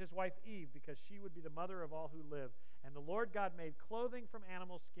 named his wife Eve, because she would be the mother of all who live. And the Lord God made clothing from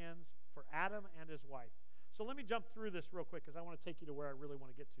animal skins for Adam and his wife. So let me jump through this real quick, because I want to take you to where I really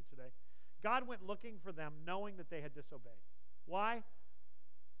want to get to today. God went looking for them, knowing that they had disobeyed. Why?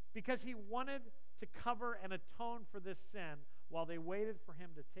 Because he wanted to cover and atone for this sin while they waited for him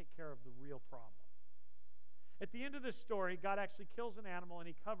to take care of the real problem. At the end of this story, God actually kills an animal, and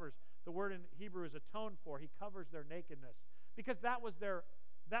he covers. The word in Hebrew is atone for. He covers their nakedness, because that was their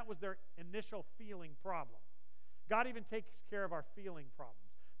initial feeling problem. God even takes care of our feeling problems.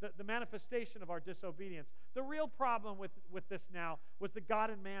 the manifestation of our disobedience. The real problem with this now was that God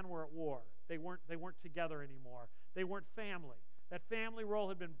and man were at war. They weren't together anymore. They weren't family. That family role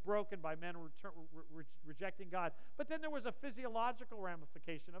had been broken by men rejecting God. But then there was a physiological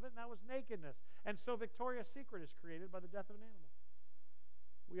ramification of it, and that was nakedness. And so Victoria's Secret is created by the death of an animal.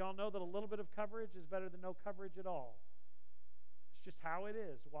 We all know that a little bit of coverage is better than no coverage at all. It's just how it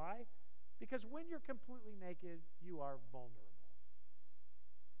is. Why? Because when you're completely naked, you are vulnerable.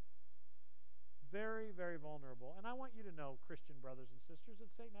 Very, very vulnerable. And I want you to know, Christian brothers and sisters, that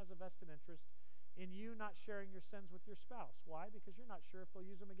Satan has a vested interest in you not sharing your sins with your spouse. Why? Because you're not sure if they'll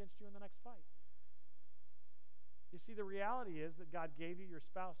use them against you in the next fight. You see, the reality is that God gave you your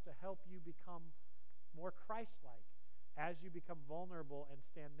spouse to help you become more Christ-like as you become vulnerable and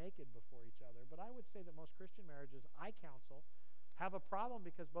stand naked before each other. But I would say that most Christian marriages I counsel have a problem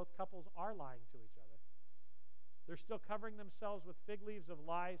because both couples are lying to each other. They're still covering themselves with fig leaves of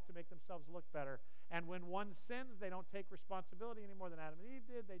lies to make themselves look better. And when one sins, they don't take responsibility any more than Adam and Eve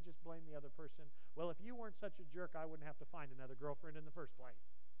did. They just blame the other person. Well, if you weren't such a jerk, I wouldn't have to find another girlfriend in the first place.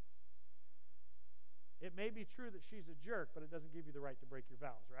 It may be true that she's a jerk, but it doesn't give you the right to break your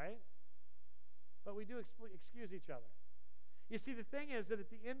vows, right? But we do excuse each other. You see, the thing is that at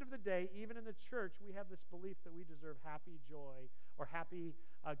the end of the day, even in the church, we have this belief that we deserve happy joy or happy,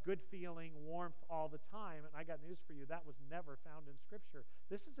 good feeling, warmth all the time. And I got news for you. That was never found in Scripture.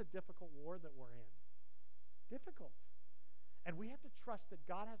 This is a difficult war that we're in. Difficult. And we have to trust that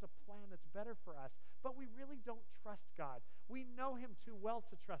God has a plan that's better for us. But we really don't trust God. We know Him too well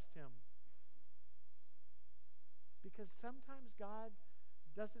to trust Him. Because sometimes God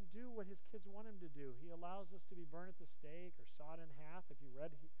doesn't do what His kids want Him to do. He allows us to be burned at the stake or sawed in half. If you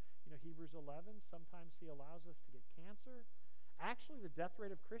read Hebrews 11, sometimes He allows us to get cancer. Actually, the death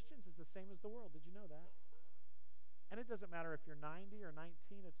rate of Christians is the same as the world. Did you know that? And it doesn't matter if you're 90 or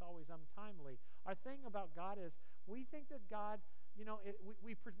 19, it's always untimely. Our thing about God is we think that God,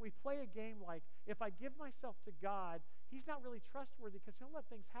 we play a game like, if I give myself to God, He's not really trustworthy because He'll let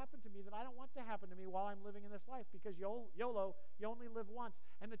things happen to me that I don't want to happen to me while I'm living in this life because YOLO, you only live once.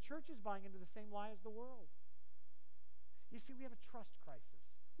 And the church is buying into the same lie as the world. You see, we have a trust crisis.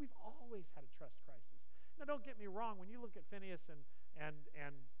 We've always had a trust crisis. Now, don't get me wrong. When you look at Phineas and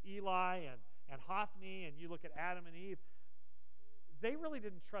Eli and Hophni and you look at Adam and Eve, they really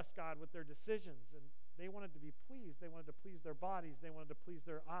didn't trust God with their decisions. And they wanted to be pleased. They wanted to please their bodies. They wanted to please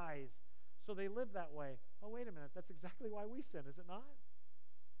their eyes. So they lived that way. Oh, wait a minute. That's exactly why we sin, is it not?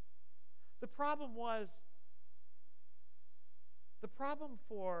 The problem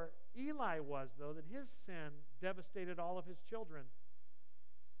for Eli was, though, that his sin devastated all of his children.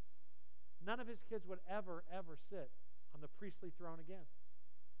 None of his kids would ever sit on the priestly throne again.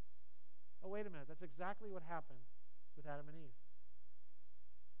 Oh, wait a minute. That's exactly what happened with Adam and Eve.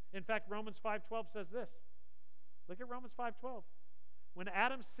 In fact, Romans 5:12 says this. Look at Romans 5:12. When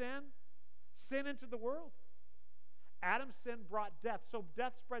Adam sinned, sin entered the world. Adam's sin brought death, so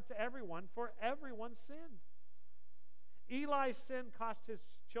death spread to everyone, for everyone sinned. Eli's sin cost his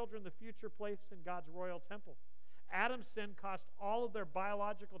children the future place in God's royal temple. Adam's sin cost all of their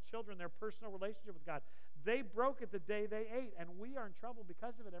biological children their personal relationship with God. They broke it the day they ate, and we are in trouble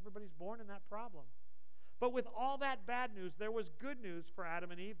because of it. Everybody's born in that problem. But with all that bad news, there was good news for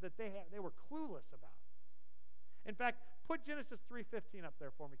Adam and Eve that they were clueless about. In fact, put Genesis 3:15 up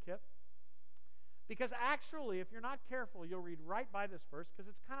there for me, Kip. Because actually, if you're not careful, you'll read right by this verse because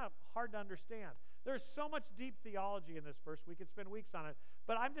it's kind of hard to understand. There's so much deep theology in this verse, we could spend weeks on it.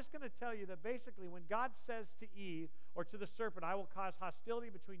 But I'm just going to tell you that basically when God says to Eve or to the serpent, I will cause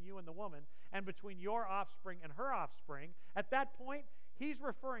hostility between you and the woman and between your offspring and her offspring, at that point, He's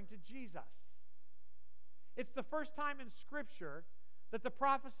referring to Jesus. It's the first time in Scripture that the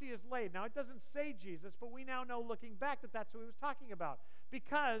prophecy is laid. Now, it doesn't say Jesus, but we now know looking back that that's who He was talking about.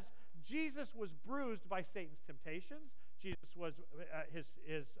 Because Jesus was bruised by Satan's temptations. Jesus was,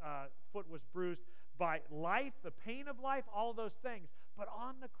 his foot was bruised by life, the pain of life, all those things. But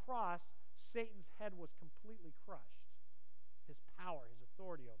on the cross, Satan's head was completely crushed. His power, his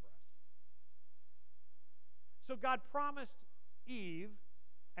authority over us. So God promised Eve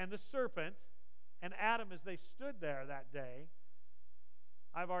and the serpent and Adam as they stood there that day,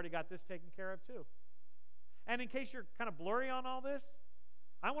 I've already got this taken care of too. And in case you're kind of blurry on all this,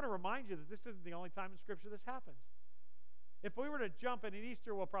 I want to remind you that this isn't the only time in Scripture this happens. If we were to jump, and in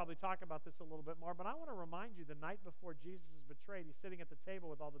Easter we'll probably talk about this a little bit more, but I want to remind you the night before Jesus is betrayed, He's sitting at the table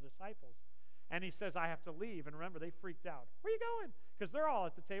with all the disciples, and He says, I have to leave. And remember, they freaked out. Where are you going? Because they're all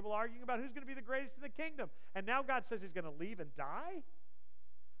at the table arguing about who's going to be the greatest in the kingdom. And now God says He's going to leave and die?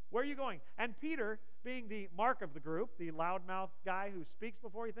 Where are you going? And Peter being the mark of the group, the loudmouth guy who speaks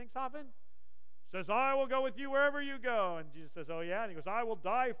before he thinks often, says, I will go with you wherever you go. And Jesus says, oh yeah? And he goes, I will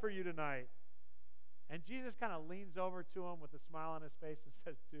die for you tonight. And Jesus kind of leans over to him with a smile on his face and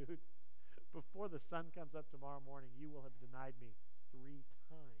says, dude, before the sun comes up tomorrow morning, you will have denied me 3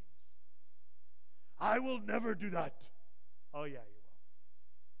 times. I will never do that. Oh yeah, you will.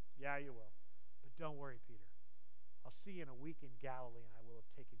 Yeah, you will. But don't worry, Peter. I'll see you in a week in Galilee, and I will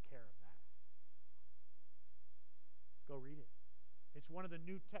have taken care of that. Go read it. It's one of the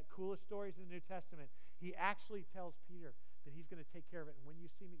coolest stories in the New Testament. He actually tells Peter that he's going to take care of it. And when you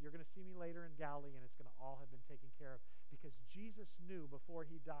see me, you're going to see me later in Galilee, and it's going to all have been taken care of. Because Jesus knew before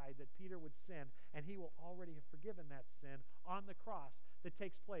he died that Peter would sin, and he will already have forgiven that sin on the cross that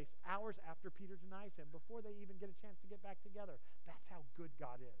takes place hours after Peter denies him, before they even get a chance to get back together. That's how good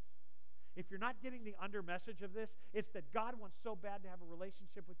God is. If you're not getting the under message of this, it's that God wants so bad to have a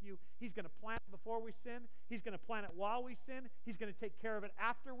relationship with you. He's going to plan it before we sin. He's going to plan it while we sin. He's going to take care of it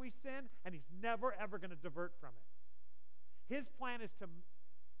after we sin, and he's never, ever going to divert from it. His plan is to,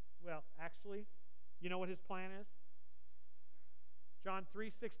 well, actually, you know what his plan is? John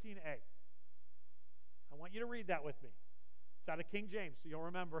 3:16a. I want you to read that with me. It's out of King James, so you'll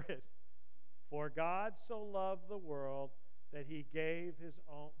remember it. For God so loved the world that he gave his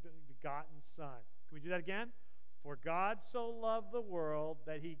own begotten Son. Can we do that again? For God so loved the world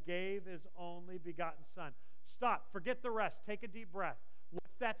that he gave his only begotten Son. Stop. Forget the rest. Take a deep breath.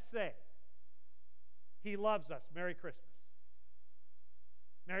 What's that say? He loves us. Merry Christmas.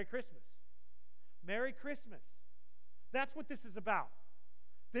 Merry Christmas. Merry Christmas. That's what this is about.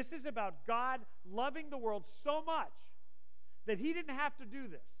 This is about God loving the world so much that he didn't have to do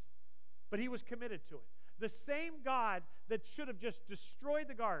this, but he was committed to it. The same God that should have just destroyed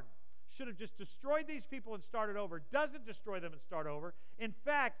the garden, should have just destroyed these people and started over, doesn't destroy them and start over. In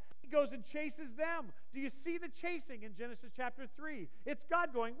fact, he goes and chases them. Do you see the chasing in Genesis chapter 3? It's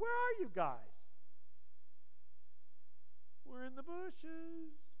God going, where are you guys? We're in the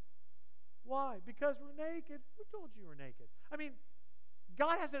bushes. Why? Because we're naked. Who told you we're naked? I mean,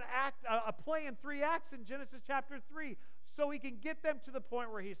 God has a play in 3 acts in Genesis chapter 3 so he can get them to the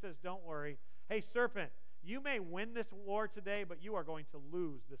point where he says, don't worry. Hey, serpent, you may win this war today, but you are going to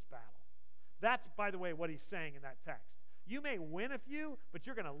lose this battle. That's, by the way, what he's saying in that text. You may win a few, but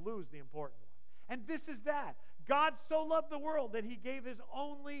you're going to lose the important one. And this is that. God so loved the world that he gave his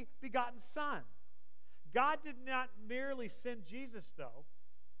only begotten Son. God did not merely send Jesus, though,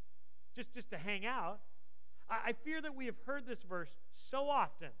 just to hang out. I fear that we have heard this verse so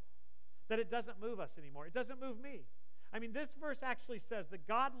often that it doesn't move us anymore. It doesn't move me. I mean, this verse actually says that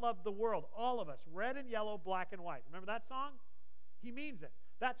God loved the world, all of us, red and yellow, black and white. Remember that song? He means it.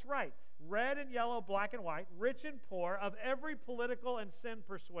 That's right. Red and yellow, black and white, rich and poor, of every political and sin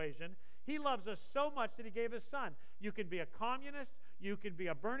persuasion. He loves us so much that he gave his Son. You can be a communist. You can be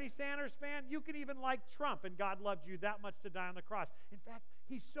a Bernie Sanders fan. You can even like Trump, and God loved you that much to die on the cross. In fact,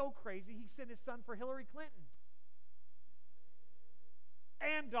 he's so crazy, he sent his Son for Hillary Clinton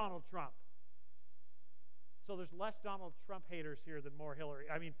and Donald Trump. So there's less Donald Trump haters here than more Hillary.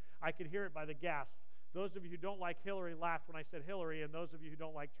 I mean, I could hear it by the gasp. Those of you who don't like Hillary laughed when I said Hillary, and those of you who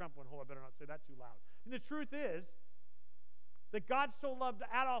don't like Trump went, oh, I better not say that too loud. And the truth is that God so loved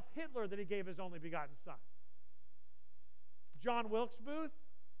Adolf Hitler that he gave his only begotten Son. John Wilkes Booth,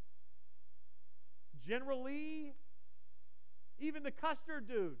 General Lee, even the Custer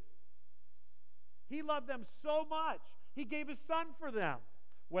dude. He loved them so much, he gave his Son for them.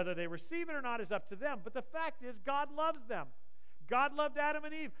 Whether they receive it or not is up to them. But the fact is, God loves them. God loved Adam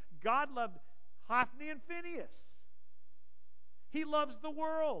and Eve. God loved Hophni and Phinehas. He loves the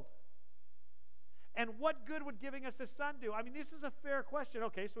world. And what good would giving us a Son do? I mean, this is a fair question.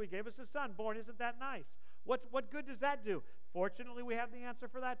 Okay, so he gave us a Son born. Isn't that nice? What good does that do? Fortunately, we have the answer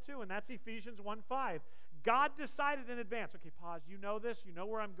for that too, and that's Ephesians 1:5. God decided in advance. Okay, pause. You know this. You know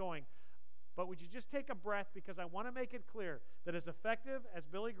where I'm going. But would you just take a breath, because I want to make it clear that as effective as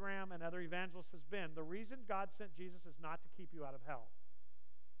Billy Graham and other evangelists has been, the reason God sent Jesus is not to keep you out of hell.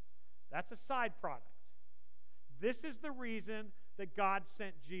 That's a side product. This is the reason that God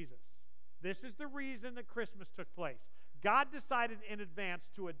sent Jesus. This is the reason that Christmas took place. God decided in advance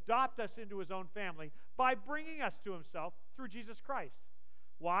to adopt us into his own family by bringing us to himself through Jesus Christ.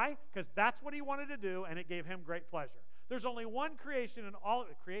 Why? Because that's what he wanted to do, and it gave him great pleasure. There's only one creation in all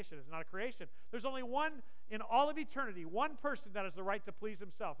creation is not a creation. There's only one in all of eternity, one person that has the right to please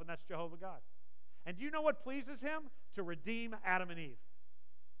himself, and that's Jehovah God. And do you know what pleases him? To redeem Adam and Eve.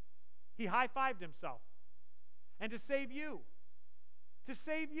 He high-fived himself. And to save you. To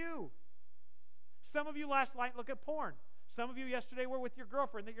save you. Some of you last night look at porn. Some of you yesterday were with your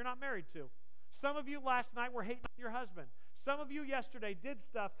girlfriend that you're not married to. Some of you last night were hating on your husband. Some of you yesterday did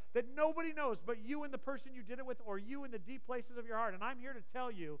stuff that nobody knows but you and the person you did it with, or you in the deep places of your heart. And I'm here to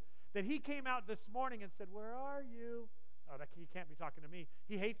tell you that he came out this morning and said, "Where are you?" Oh, he can't be talking to me.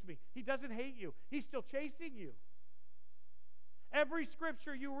 He hates me. He doesn't hate you. He's still chasing you. Every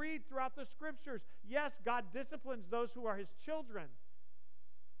scripture you read throughout the scriptures, yes, God disciplines those who are his children,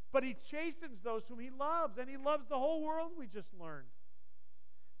 but he chastens those whom he loves, and he loves the whole world, we just learned.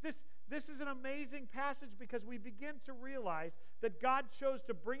 This is an amazing passage because we begin to realize that God chose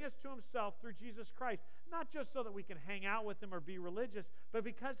to bring us to himself through Jesus Christ, not just so that we can hang out with him or be religious, but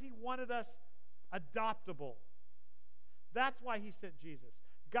because he wanted us adoptable. That's why he sent Jesus.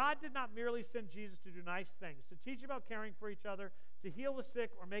 God did not merely send Jesus to do nice things, to teach about caring for each other, to heal the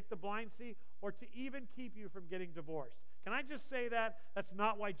sick or make the blind see, or to even keep you from getting divorced. Can I just say that? That's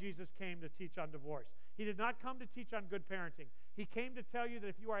not why Jesus came to teach on divorce. He did not come to teach on good parenting. He came to tell you that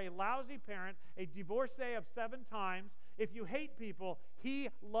if you are a lousy parent, a divorcee of 7 times, if you hate people, he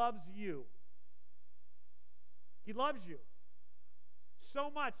loves you. He loves you so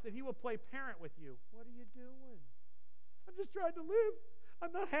much that he will play parent with you. What are you doing? I'm just trying to live.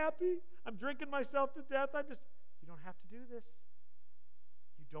 I'm not happy. I'm drinking myself to death. You don't have to do this.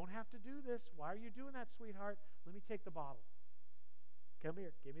 You don't have to do this. Why are you doing that, sweetheart? Let me take the bottle. Come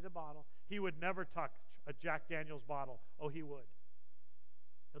here. Give me the bottle. He would never touch a Jack Daniels bottle. Oh, he would.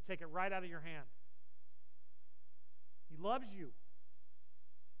 He'll take it right out of your hand. He loves you.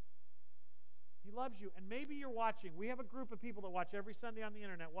 He loves you. And maybe you're watching. We have a group of people that watch every Sunday on the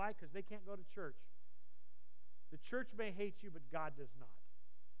internet. Why? Because they can't go to church. The church may hate you, but God does not.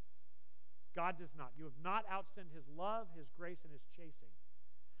 God does not. You have not outsinned his love, his grace, and his chasing.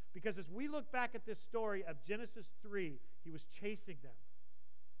 Because as we look back at this story of Genesis 3, he was chasing them.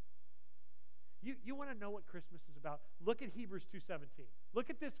 You want to know what Christmas is about? Look at Hebrews 2:17.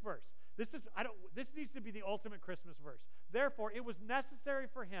 Look at this verse. This needs to be the ultimate Christmas verse. Therefore, it was necessary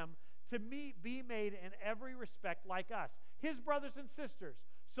for him to be made in every respect like us, his brothers and sisters,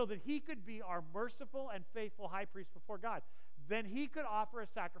 so that he could be our merciful and faithful high priest before God. Then he could offer a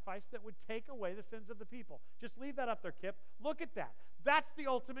sacrifice that would take away the sins of the people. Just leave that up there, Kip. Look at that. That's the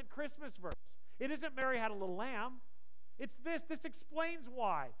ultimate Christmas verse. It isn't Mary had a little lamb. It's this. This explains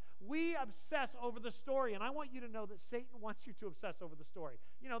why. We obsess over the story, and I want you to know that Satan wants you to obsess over the story.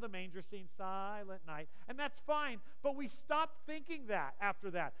 You know, the manger scene, silent night, and that's fine, but we stop thinking that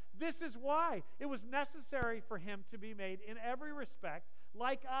after that. This is why. It was necessary for him to be made in every respect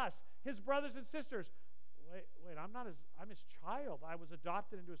like us, his brothers and sisters. Wait, I'm his child. I was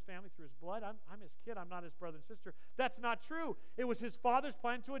adopted into his family through his blood. I'm his kid. I'm not his brother and sister. That's not true. It was his Father's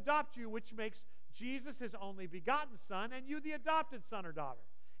plan to adopt you, which makes Jesus his only begotten son, and you the adopted son or daughter.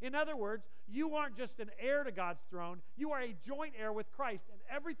 In other words, you aren't just an heir to God's throne. You are a joint heir with Christ, and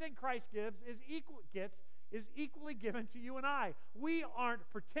everything Christ gives is equally given to you and I. We aren't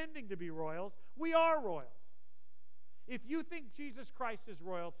pretending to be royals. We are royals. If you think Jesus Christ is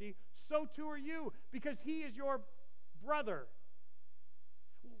royalty, so too are you, because he is your brother.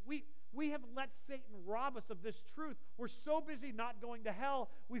 We have let Satan rob us of this truth. We're so busy not going to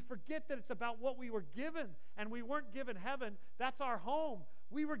hell, we forget that it's about what we were given, and we weren't given heaven. That's our home.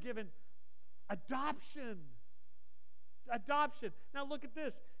 We were given adoption. Adoption. Now look at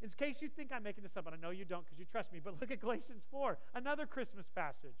this. In case you think I'm making this up, and I know you don't because you trust me, but look at Galatians 4, another Christmas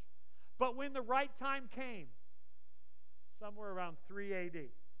passage. But when the right time came, somewhere around 3 AD,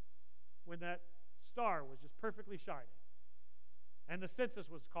 when that star was just perfectly shining, and the census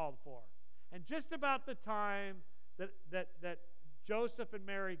was called for, and just about the time that Joseph and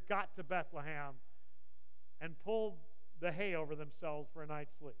Mary got to Bethlehem and pulled the hay over themselves for a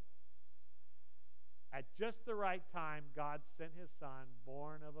night's sleep, at just the right time, God sent his son,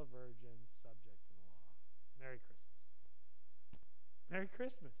 born of a virgin, subject to the law. Merry Christmas. Merry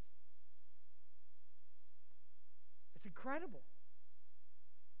Christmas. It's incredible.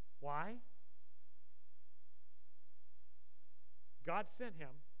 Why? God sent him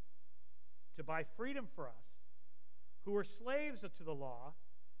to buy freedom for us who were slaves to the law.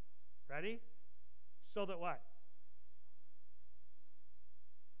 Ready? So that what?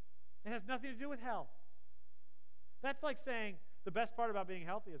 It has nothing to do with hell. That's like saying the best part about being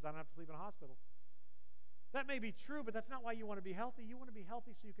healthy is I don't have to sleep in a hospital. That may be true, but that's not why you want to be healthy. You want to be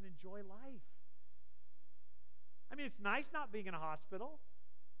healthy so you can enjoy life. I mean, it's nice not being in a hospital,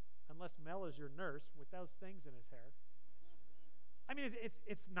 unless Mel is your nurse with those things in his hair. I mean,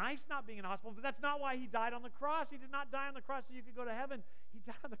 it's nice not being in a hospital, but that's not why he died on the cross. He did not die on the cross so you could go to heaven. He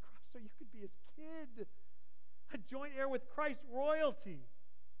died on the cross so you could be his kid, a joint heir with Christ, royalty.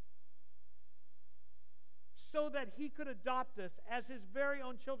 so that he could adopt us as his very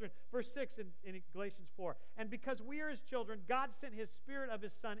own children. Verse 6 in Galatians 4. And because we are his children, God sent his Spirit of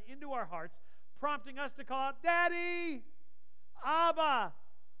his Son into our hearts, prompting us to call out, Daddy, Abba.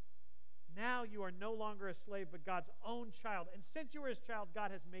 Now you are no longer a slave, but God's own child. And since you are his child,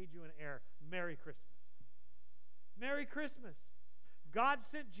 God has made you an heir. Merry Christmas. Merry Christmas. God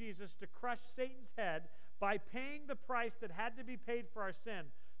sent Jesus to crush Satan's head by paying the price that had to be paid for our sin,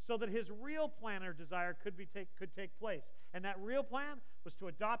 so that his real plan or desire could take place. And that real plan was to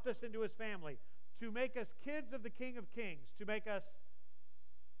adopt us into his family, to make us kids of the King of Kings, to make us,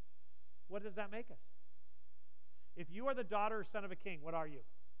 what does that make us? If you are the daughter or son of a king, what are you?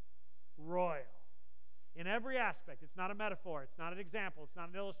 Royal. In every aspect. It's not a metaphor. It's not an example. It's not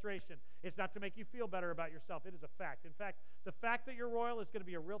an illustration. It's not to make you feel better about yourself. It is a fact. In fact, the fact that you're royal is going to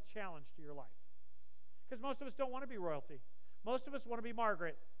be a real challenge to your life. Because most of us don't want to be royalty. Most of us want to be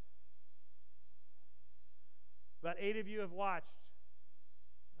Margaret. About 8 of you have watched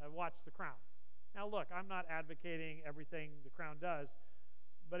The Crown. Now look, I'm not advocating everything The Crown does,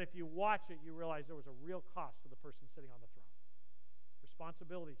 but if you watch it, you realize there was a real cost to the person sitting on the throne.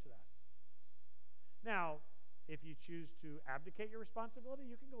 Responsibility to that. Now, if you choose to abdicate your responsibility,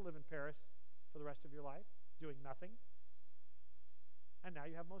 you can go live in Paris for the rest of your life, doing nothing. And now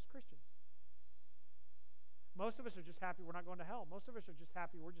you have most Christians. Most of us are just happy we're not going to hell. Most of us are just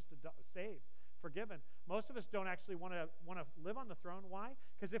happy we're just saved, forgiven. Most of us don't actually want to live on the throne. Why?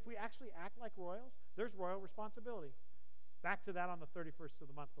 Because if we actually act like royals, there's royal responsibility. Back to that on the 31st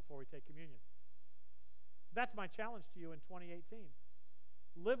of the month before we take communion. That's my challenge to you in 2018.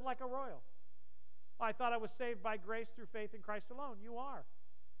 Live like a royal. Well, I thought I was saved by grace through faith in Christ alone. You are.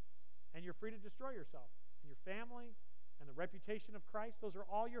 And you're free to destroy yourself and your family and the reputation of Christ. Those are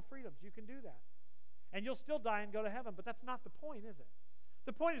all your freedoms. You can do that. And you'll still die and go to heaven, but that's not the point, is it?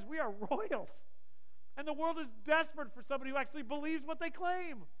 The point is we are royals. And the world is desperate for somebody who actually believes what they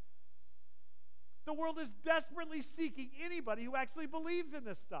claim. The world is desperately seeking anybody who actually believes in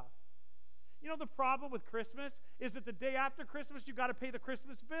this stuff. You know, the problem with Christmas is that the day after Christmas, you've got to pay the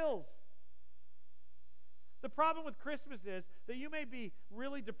Christmas bills. The problem with Christmas is that you may be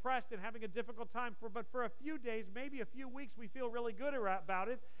really depressed and having a difficult time, but for a few days, maybe a few weeks, we feel really good about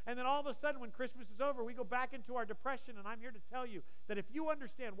it. And then all of a sudden, when Christmas is over, we go back into our depression. And I'm here to tell you that if you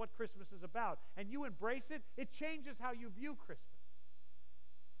understand what Christmas is about and you embrace it, it changes how you view Christmas.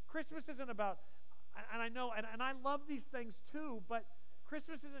 Christmas isn't about, and I know, and I love these things too, but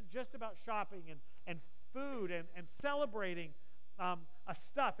Christmas isn't just about shopping and food and celebrating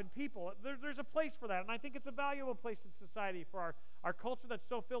stuff and people. There's a place for that, and I think it's a valuable place in society for our culture that's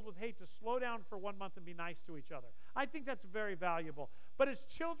so filled with hate to slow down for 1 month and be nice to each other. I think that's very valuable. But as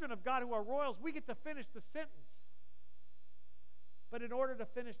children of God who are royals, we get to finish the sentence. But in order to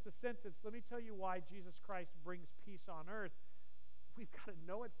finish the sentence, let me tell you why Jesus Christ brings peace on earth. We've got to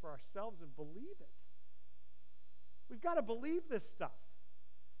know it for ourselves and believe it. We've got to believe this stuff.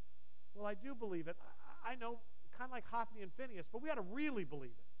 Well, I do believe it. I know, kind of like Hophni and Phinehas, but we got to really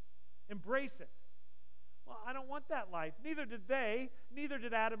believe it. Embrace it. Well, I don't want that life. Neither did they. Neither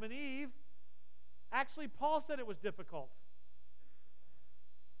did Adam and Eve. Actually, Paul said it was difficult.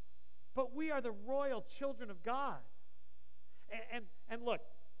 But we are the royal children of God. And look,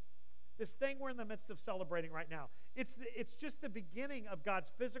 this thing we're in the midst of celebrating right now, it's just the beginning of God's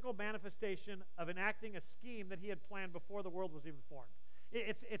physical manifestation of enacting a scheme that he had planned before the world was even formed.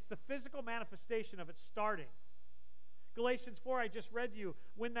 It's the physical manifestation of it starting. Galatians 4, I just read to you,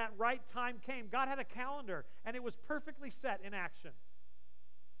 when that right time came, God had a calendar, and it was perfectly set in action.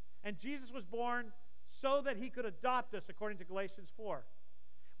 And Jesus was born so that he could adopt us, according to Galatians 4.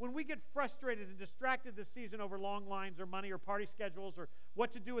 When we get frustrated and distracted this season over long lines or money or party schedules or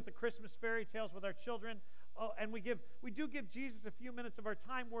what to do with the Christmas fairy tales with our children, and we do give Jesus a few minutes of our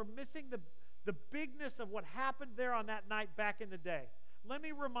time, we're missing the bigness of what happened there on that night back in the day. Let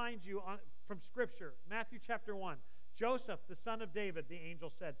me remind you from Scripture, Matthew chapter 1. Joseph, the son of David, the angel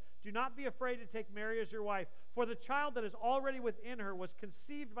said, "Do not be afraid to take Mary as your wife, for the child that is already within her was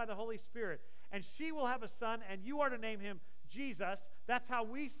conceived by the Holy Spirit, and she will have a son, and you are to name him Jesus." That's how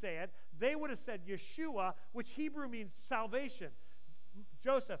we say it. They would have said Yeshua, which Hebrew means salvation.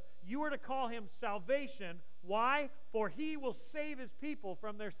 Joseph, you are to call him salvation. Why? For he will save his people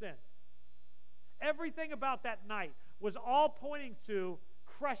from their sins. Everything about that night was all pointing to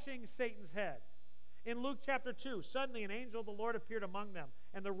crushing Satan's head. In Luke chapter 2, suddenly an angel of the Lord appeared among them,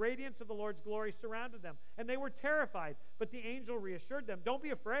 and the radiance of the Lord's glory surrounded them, and they were terrified. But the angel reassured them, "Don't be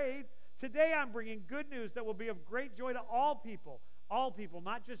afraid. Today I'm bringing good news that will be of great joy to all people,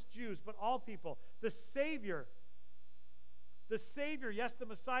 not just Jews, but all people. The Savior The Savior, yes, the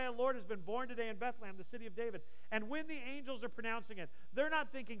Messiah, Lord, has been born today in Bethlehem, the city of David. And when the angels are pronouncing it, they're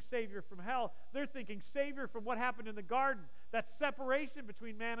not thinking Savior from hell. They're thinking Savior from what happened in the garden, that separation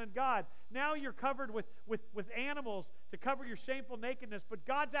between man and God. Now you're covered with animals to cover your shameful nakedness, but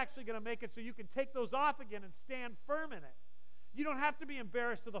God's actually going to make it so you can take those off again and stand firm in it. You don't have to be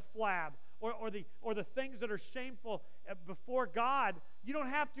embarrassed of the flab or the things that are shameful before God. You don't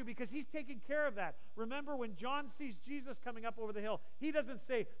have to, because He's taking care of that. Remember, when John sees Jesus coming up over the hill, he doesn't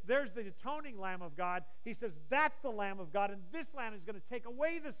say, there's the atoning Lamb of God. He says, that's the Lamb of God, and this Lamb is going to take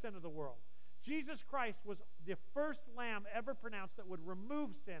away the sin of the world. Jesus Christ was the first Lamb ever pronounced that would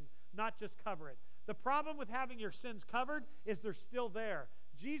remove sin, not just cover it. The problem with having your sins covered is they're still there.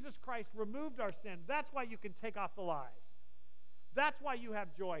 Jesus Christ removed our sin. That's why you can take off the lies. That's why you have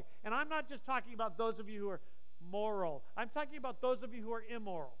joy. And I'm not just talking about those of you who are moral. I'm talking about those of you who are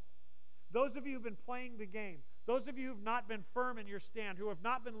immoral. Those of you who've been playing the game. Those of you who've not been firm in your stand, who have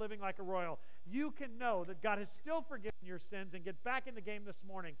not been living like a royal. You can know that God has still forgiven your sins and get back in the game this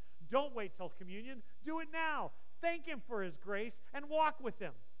morning. Don't wait till communion. Do it now. Thank Him for His grace and walk with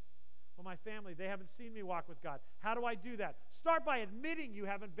Him. Well, my family, they haven't seen me walk with God. How do I do that? Start by admitting you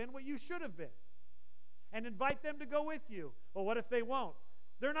haven't been what you should have been. And invite them to go with you. Well, what if they won't?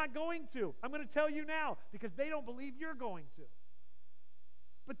 They're not going to. I'm going to tell you now, because they don't believe you're going to.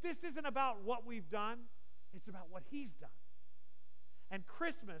 But this isn't about what we've done. It's about what He's done. And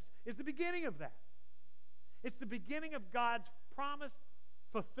Christmas is the beginning of that. It's the beginning of God's promise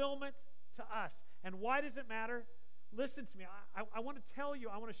fulfillment to us. And why does it matter? Listen to me. I want to tell you,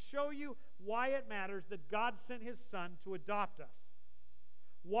 I want to show you why it matters that God sent His Son to adopt us.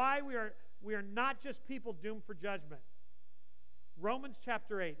 Why we are not just people doomed for judgment. Romans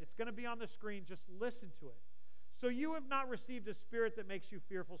chapter 8. It's going to be on the screen. Just listen to it. So you have not received a spirit that makes you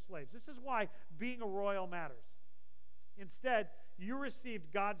fearful slaves. This is why being a royal matters. Instead, you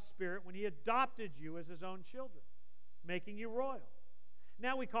received God's Spirit when He adopted you as His own children, making you royal.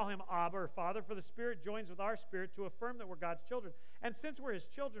 Now we call Him Abba, or Father, for the Spirit joins with our spirit to affirm that we're God's children. And since we're His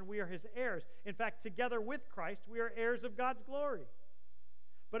children, we are His heirs. In fact, together with Christ, we are heirs of God's glory.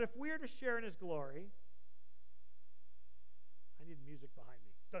 But if we are to share in His glory, I need music behind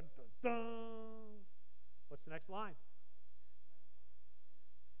me. Dun, dun, dun. What's the next line?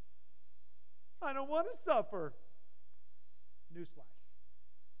 I don't want to suffer. Newsflash.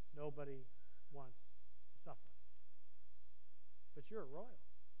 Nobody wants to suffer. But you're a royal.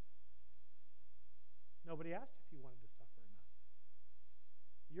 Nobody asked if you wanted to suffer or not.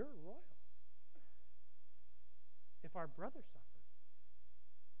 You're a royal. If our brother suffered,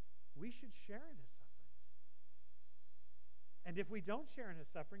 we should share in his suffering. And if we don't share in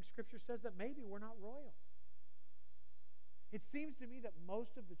his suffering, Scripture says that maybe we're not royal. It seems to me that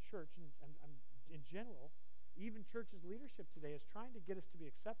most of the church, and in general, even church's leadership today, is trying to get us to be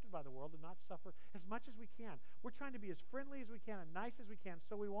accepted by the world and not suffer as much as we can. We're trying to be as friendly as we can and nice as we can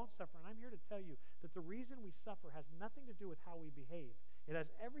so we won't suffer. And I'm here to tell you that the reason we suffer has nothing to do with how we behave. It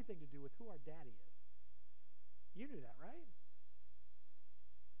has everything to do with who our daddy is. You knew that, right?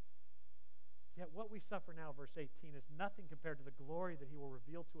 Yet what we suffer now, verse 18, is nothing compared to the glory that He will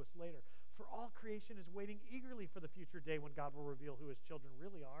reveal to us later. For all creation is waiting eagerly for the future day when God will reveal who His children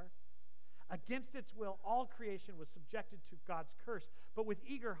really are. Against its will, all creation was subjected to God's curse. But with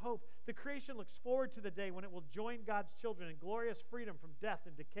eager hope, the creation looks forward to the day when it will join God's children in glorious freedom from death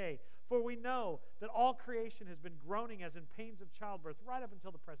and decay. For we know that all creation has been groaning as in pains of childbirth right up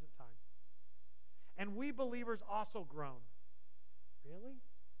until the present time. And we believers also groan. Really?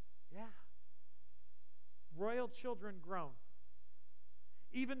 Yeah. Royal children groan.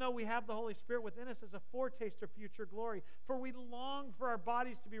 Even though we have the Holy Spirit within us as a foretaste of future glory. For we long for our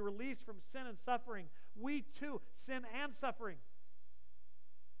bodies to be released from sin and suffering. We too, sin and suffering.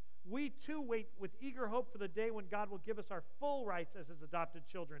 We too wait with eager hope for the day when God will give us our full rights as His adopted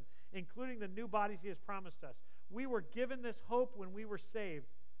children, including the new bodies He has promised us. We were given this hope when we were saved.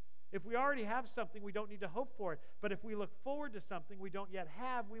 If we already have something, we don't need to hope for it. But if we look forward to something we don't yet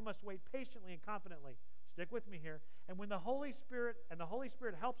have, we must wait patiently and confidently. Stick with me here. And when the Holy Spirit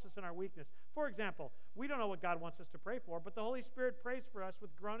helps us in our weakness. For example, we don't know what God wants us to pray for, but the Holy Spirit prays for us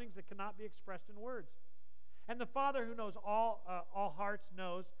with groanings that cannot be expressed in words. And the Father who knows all hearts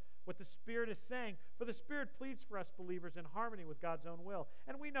knows what the Spirit is saying, for the Spirit pleads for us believers in harmony with God's own will.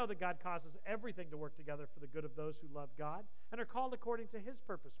 And we know that God causes everything to work together for the good of those who love God and are called according to His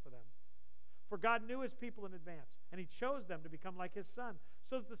purpose for them. For God knew His people in advance, and He chose them to become like His Son,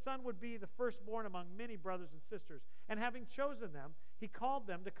 so that the Son would be the firstborn among many brothers and sisters. And having chosen them, He called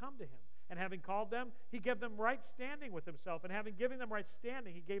them to come to Him. And having called them, He gave them right standing with Himself. And having given them right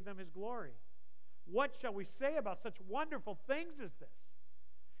standing, He gave them His glory. What shall we say about such wonderful things as this?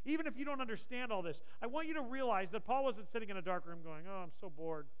 Even if you don't understand all this, I want you to realize that Paul wasn't sitting in a dark room going, oh, I'm so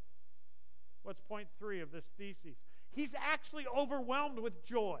bored. What's point 3 of this thesis? He's actually overwhelmed with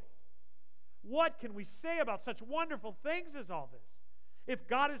joy. What can we say about such wonderful things as all this? If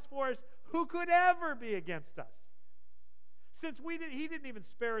God is for us, who could ever be against us? Since he didn't even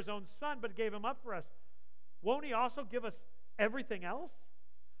spare his own son, but gave him up for us, won't he also give us everything else?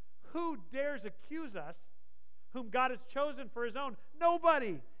 Who dares accuse us whom God has chosen for his own?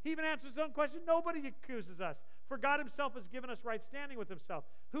 Nobody. He even answers his own question. Nobody accuses us. For God himself has given us right standing with himself.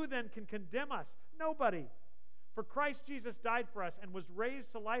 Who then can condemn us? Nobody. For Christ Jesus died for us and was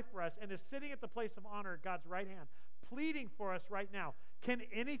raised to life for us and is sitting at the place of honor at God's right hand, pleading for us right now. Can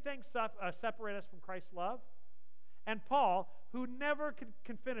anything separate us from Christ's love? And Paul, who never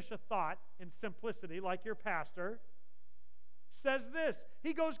can finish a thought in simplicity like your pastor, says this.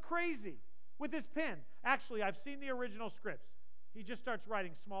 He goes crazy with his pen. Actually, I've seen the original scripts. He just starts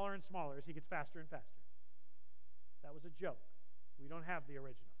writing smaller and smaller as he gets faster and faster. That was a joke. We don't have the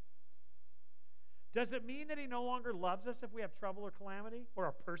original. Does it mean that he no longer loves us if we have trouble or calamity, or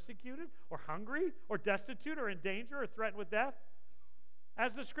are persecuted, or hungry, or destitute, or in danger, or threatened with death?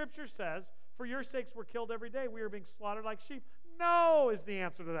 As the scripture says, for your sakes we're killed every day. We are being slaughtered like sheep. No is the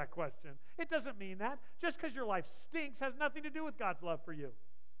answer to that question. It doesn't mean that. Just because your life stinks has nothing to do with God's love for you.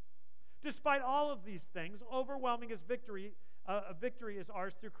 Despite all of these things, overwhelming victory is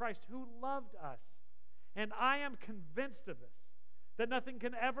ours through Christ who loved us. And I am convinced of this, that nothing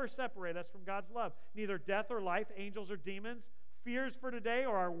can ever separate us from God's love. Neither death or life, angels or demons, fears for today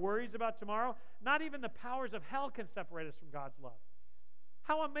or our worries about tomorrow, not even the powers of hell can separate us from God's love.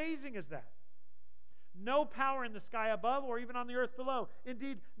 How amazing is that? No power in the sky above or even on the earth below.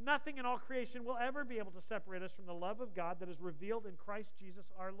 Indeed, nothing in all creation will ever be able to separate us from the love of God that is revealed in Christ Jesus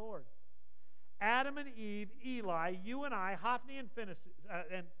our Lord. Adam and Eve, Eli, you and I, Hophni and Phinehas,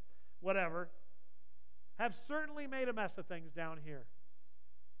 and whatever, have certainly made a mess of things down here.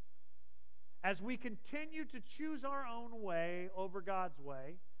 As we continue to choose our own way over God's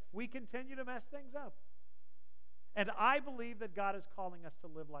way, we continue to mess things up. And I believe that God is calling us to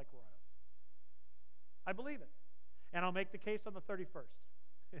live like royals. I believe it. And I'll make the case on the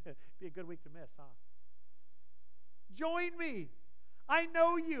 31st. Be a good week to miss, huh? Join me. I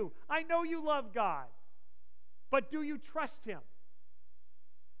know you. I know you love God. But do you trust him?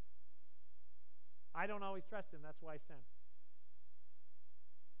 I don't always trust him. That's why I sin.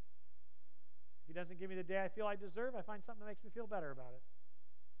 If he doesn't give me the day I feel I deserve, I find something that makes me feel better about it.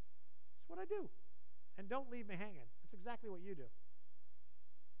 That's what I do. And don't leave me hanging. That's exactly what you do.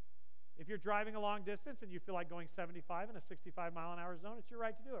 If you're driving a long distance and you feel like going 75 in a 65-mile-an-hour zone, it's your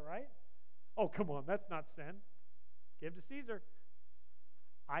right to do it, right? Oh, come on, that's not sin. Give to Caesar.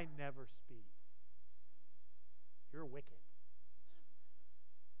 I never speed. You're wicked.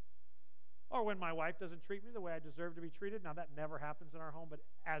 Or when my wife doesn't treat me the way I deserve to be treated. Now, that never happens in our home, but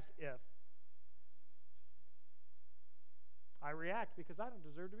as if. I react because I don't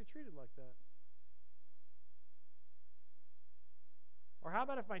deserve to be treated like that. Or how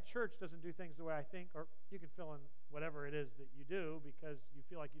about if my church doesn't do things the way I think, or you can fill in whatever it is that you do because you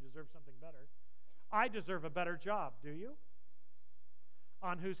feel like you deserve something better. I deserve a better job, do you?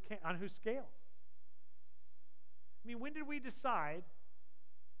 On whose scale? I mean, when did we decide?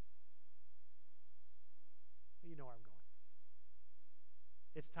 You know where I'm going.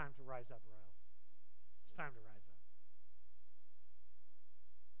 It's time to rise up, Royals. It's time to rise up.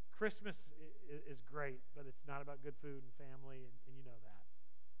 Christmas is great, but it's not about good food and family, and you know that.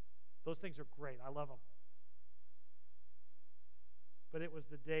 Those things are great. I love them. But it was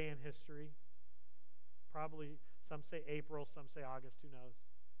the day in history. Probably, some say April, some say August, who knows.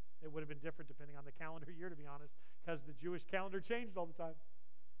 It would have been different depending on the calendar year, to be honest, because the Jewish calendar changed all the time.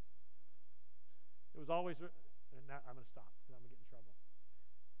 It was always, and now I'm going to stop because I'm going to get in trouble.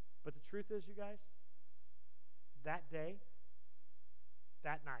 But the truth is, you guys, that day,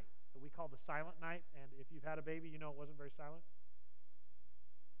 that night, that we call the silent night, and if you've had a baby, you know it wasn't very silent.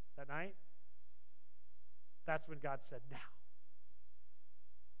 That night, that's when God said, now.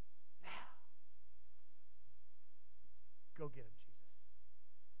 Go get him, Jesus.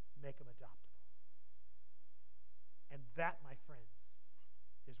 Make him adoptable. And that, my friends,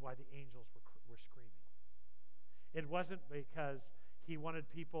 is why the angels were screaming. It wasn't because he wanted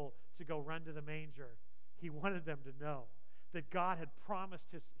people to go run to the manger. He wanted them to know that God had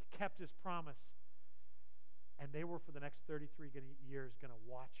kept his promise. And they were, for the next 33 years, going to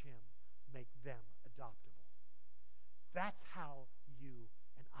watch him make them adoptable. That's how you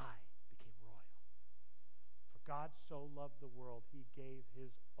and I became royal. For God so loved the world, he gave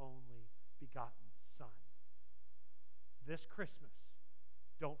his only begotten Son. This Christmas,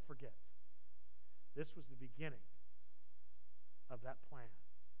 don't forget, this was the beginning of that plan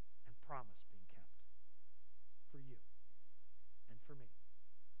and promise being kept for you and for me.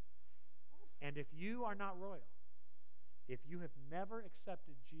 And if you are not royal, if you have never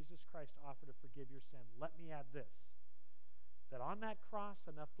accepted Jesus Christ's offer to forgive your sin, let me add this, that on that cross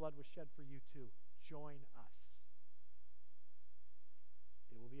enough blood was shed for you to join us.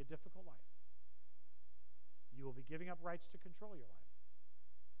 It will be a difficult life. You will be giving up rights to control your life.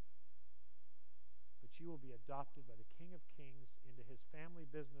 But you will be adopted by the King of Kings into his family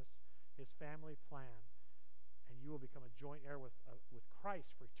business, his family plan, and you will become a joint heir with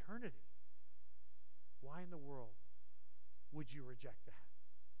Christ for eternity. Why in the world would you reject that?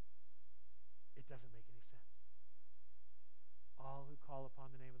 It doesn't make any sense. All who call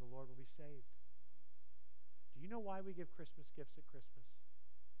upon the name of the Lord will be saved. Do you know why we give Christmas gifts at Christmas?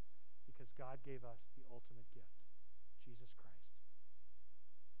 Because God gave us the ultimate gift, Jesus Christ.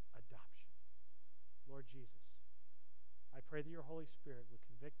 Adoption. Lord Jesus, I pray that your Holy Spirit would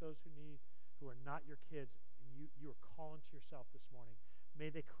convict those who are not your kids, and you are calling to yourself this morning. May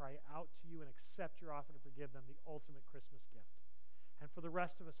they cry out to you and accept your offer to forgive them, the ultimate Christmas gift. And for the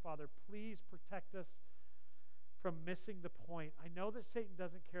rest of us, Father, please protect us from missing the point. I know that Satan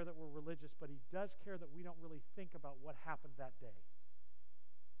doesn't care that we're religious, but he does care that we don't really think about what happened that day.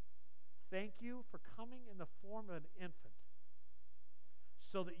 Thank you for coming in the form of an infant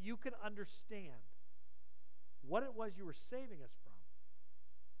so that you could understand what it was you were saving us from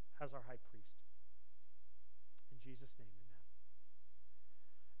as our high priest. In Jesus' name,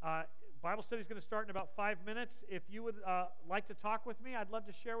 amen. Bible study is going to start in about 5 minutes. If you would like to talk with me, I'd love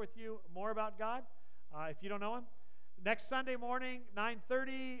to share with you more about God. If you don't know him, next Sunday morning,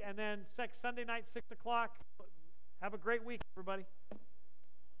 9:30, and then Sunday night, 6 o'clock. Have a great week, everybody.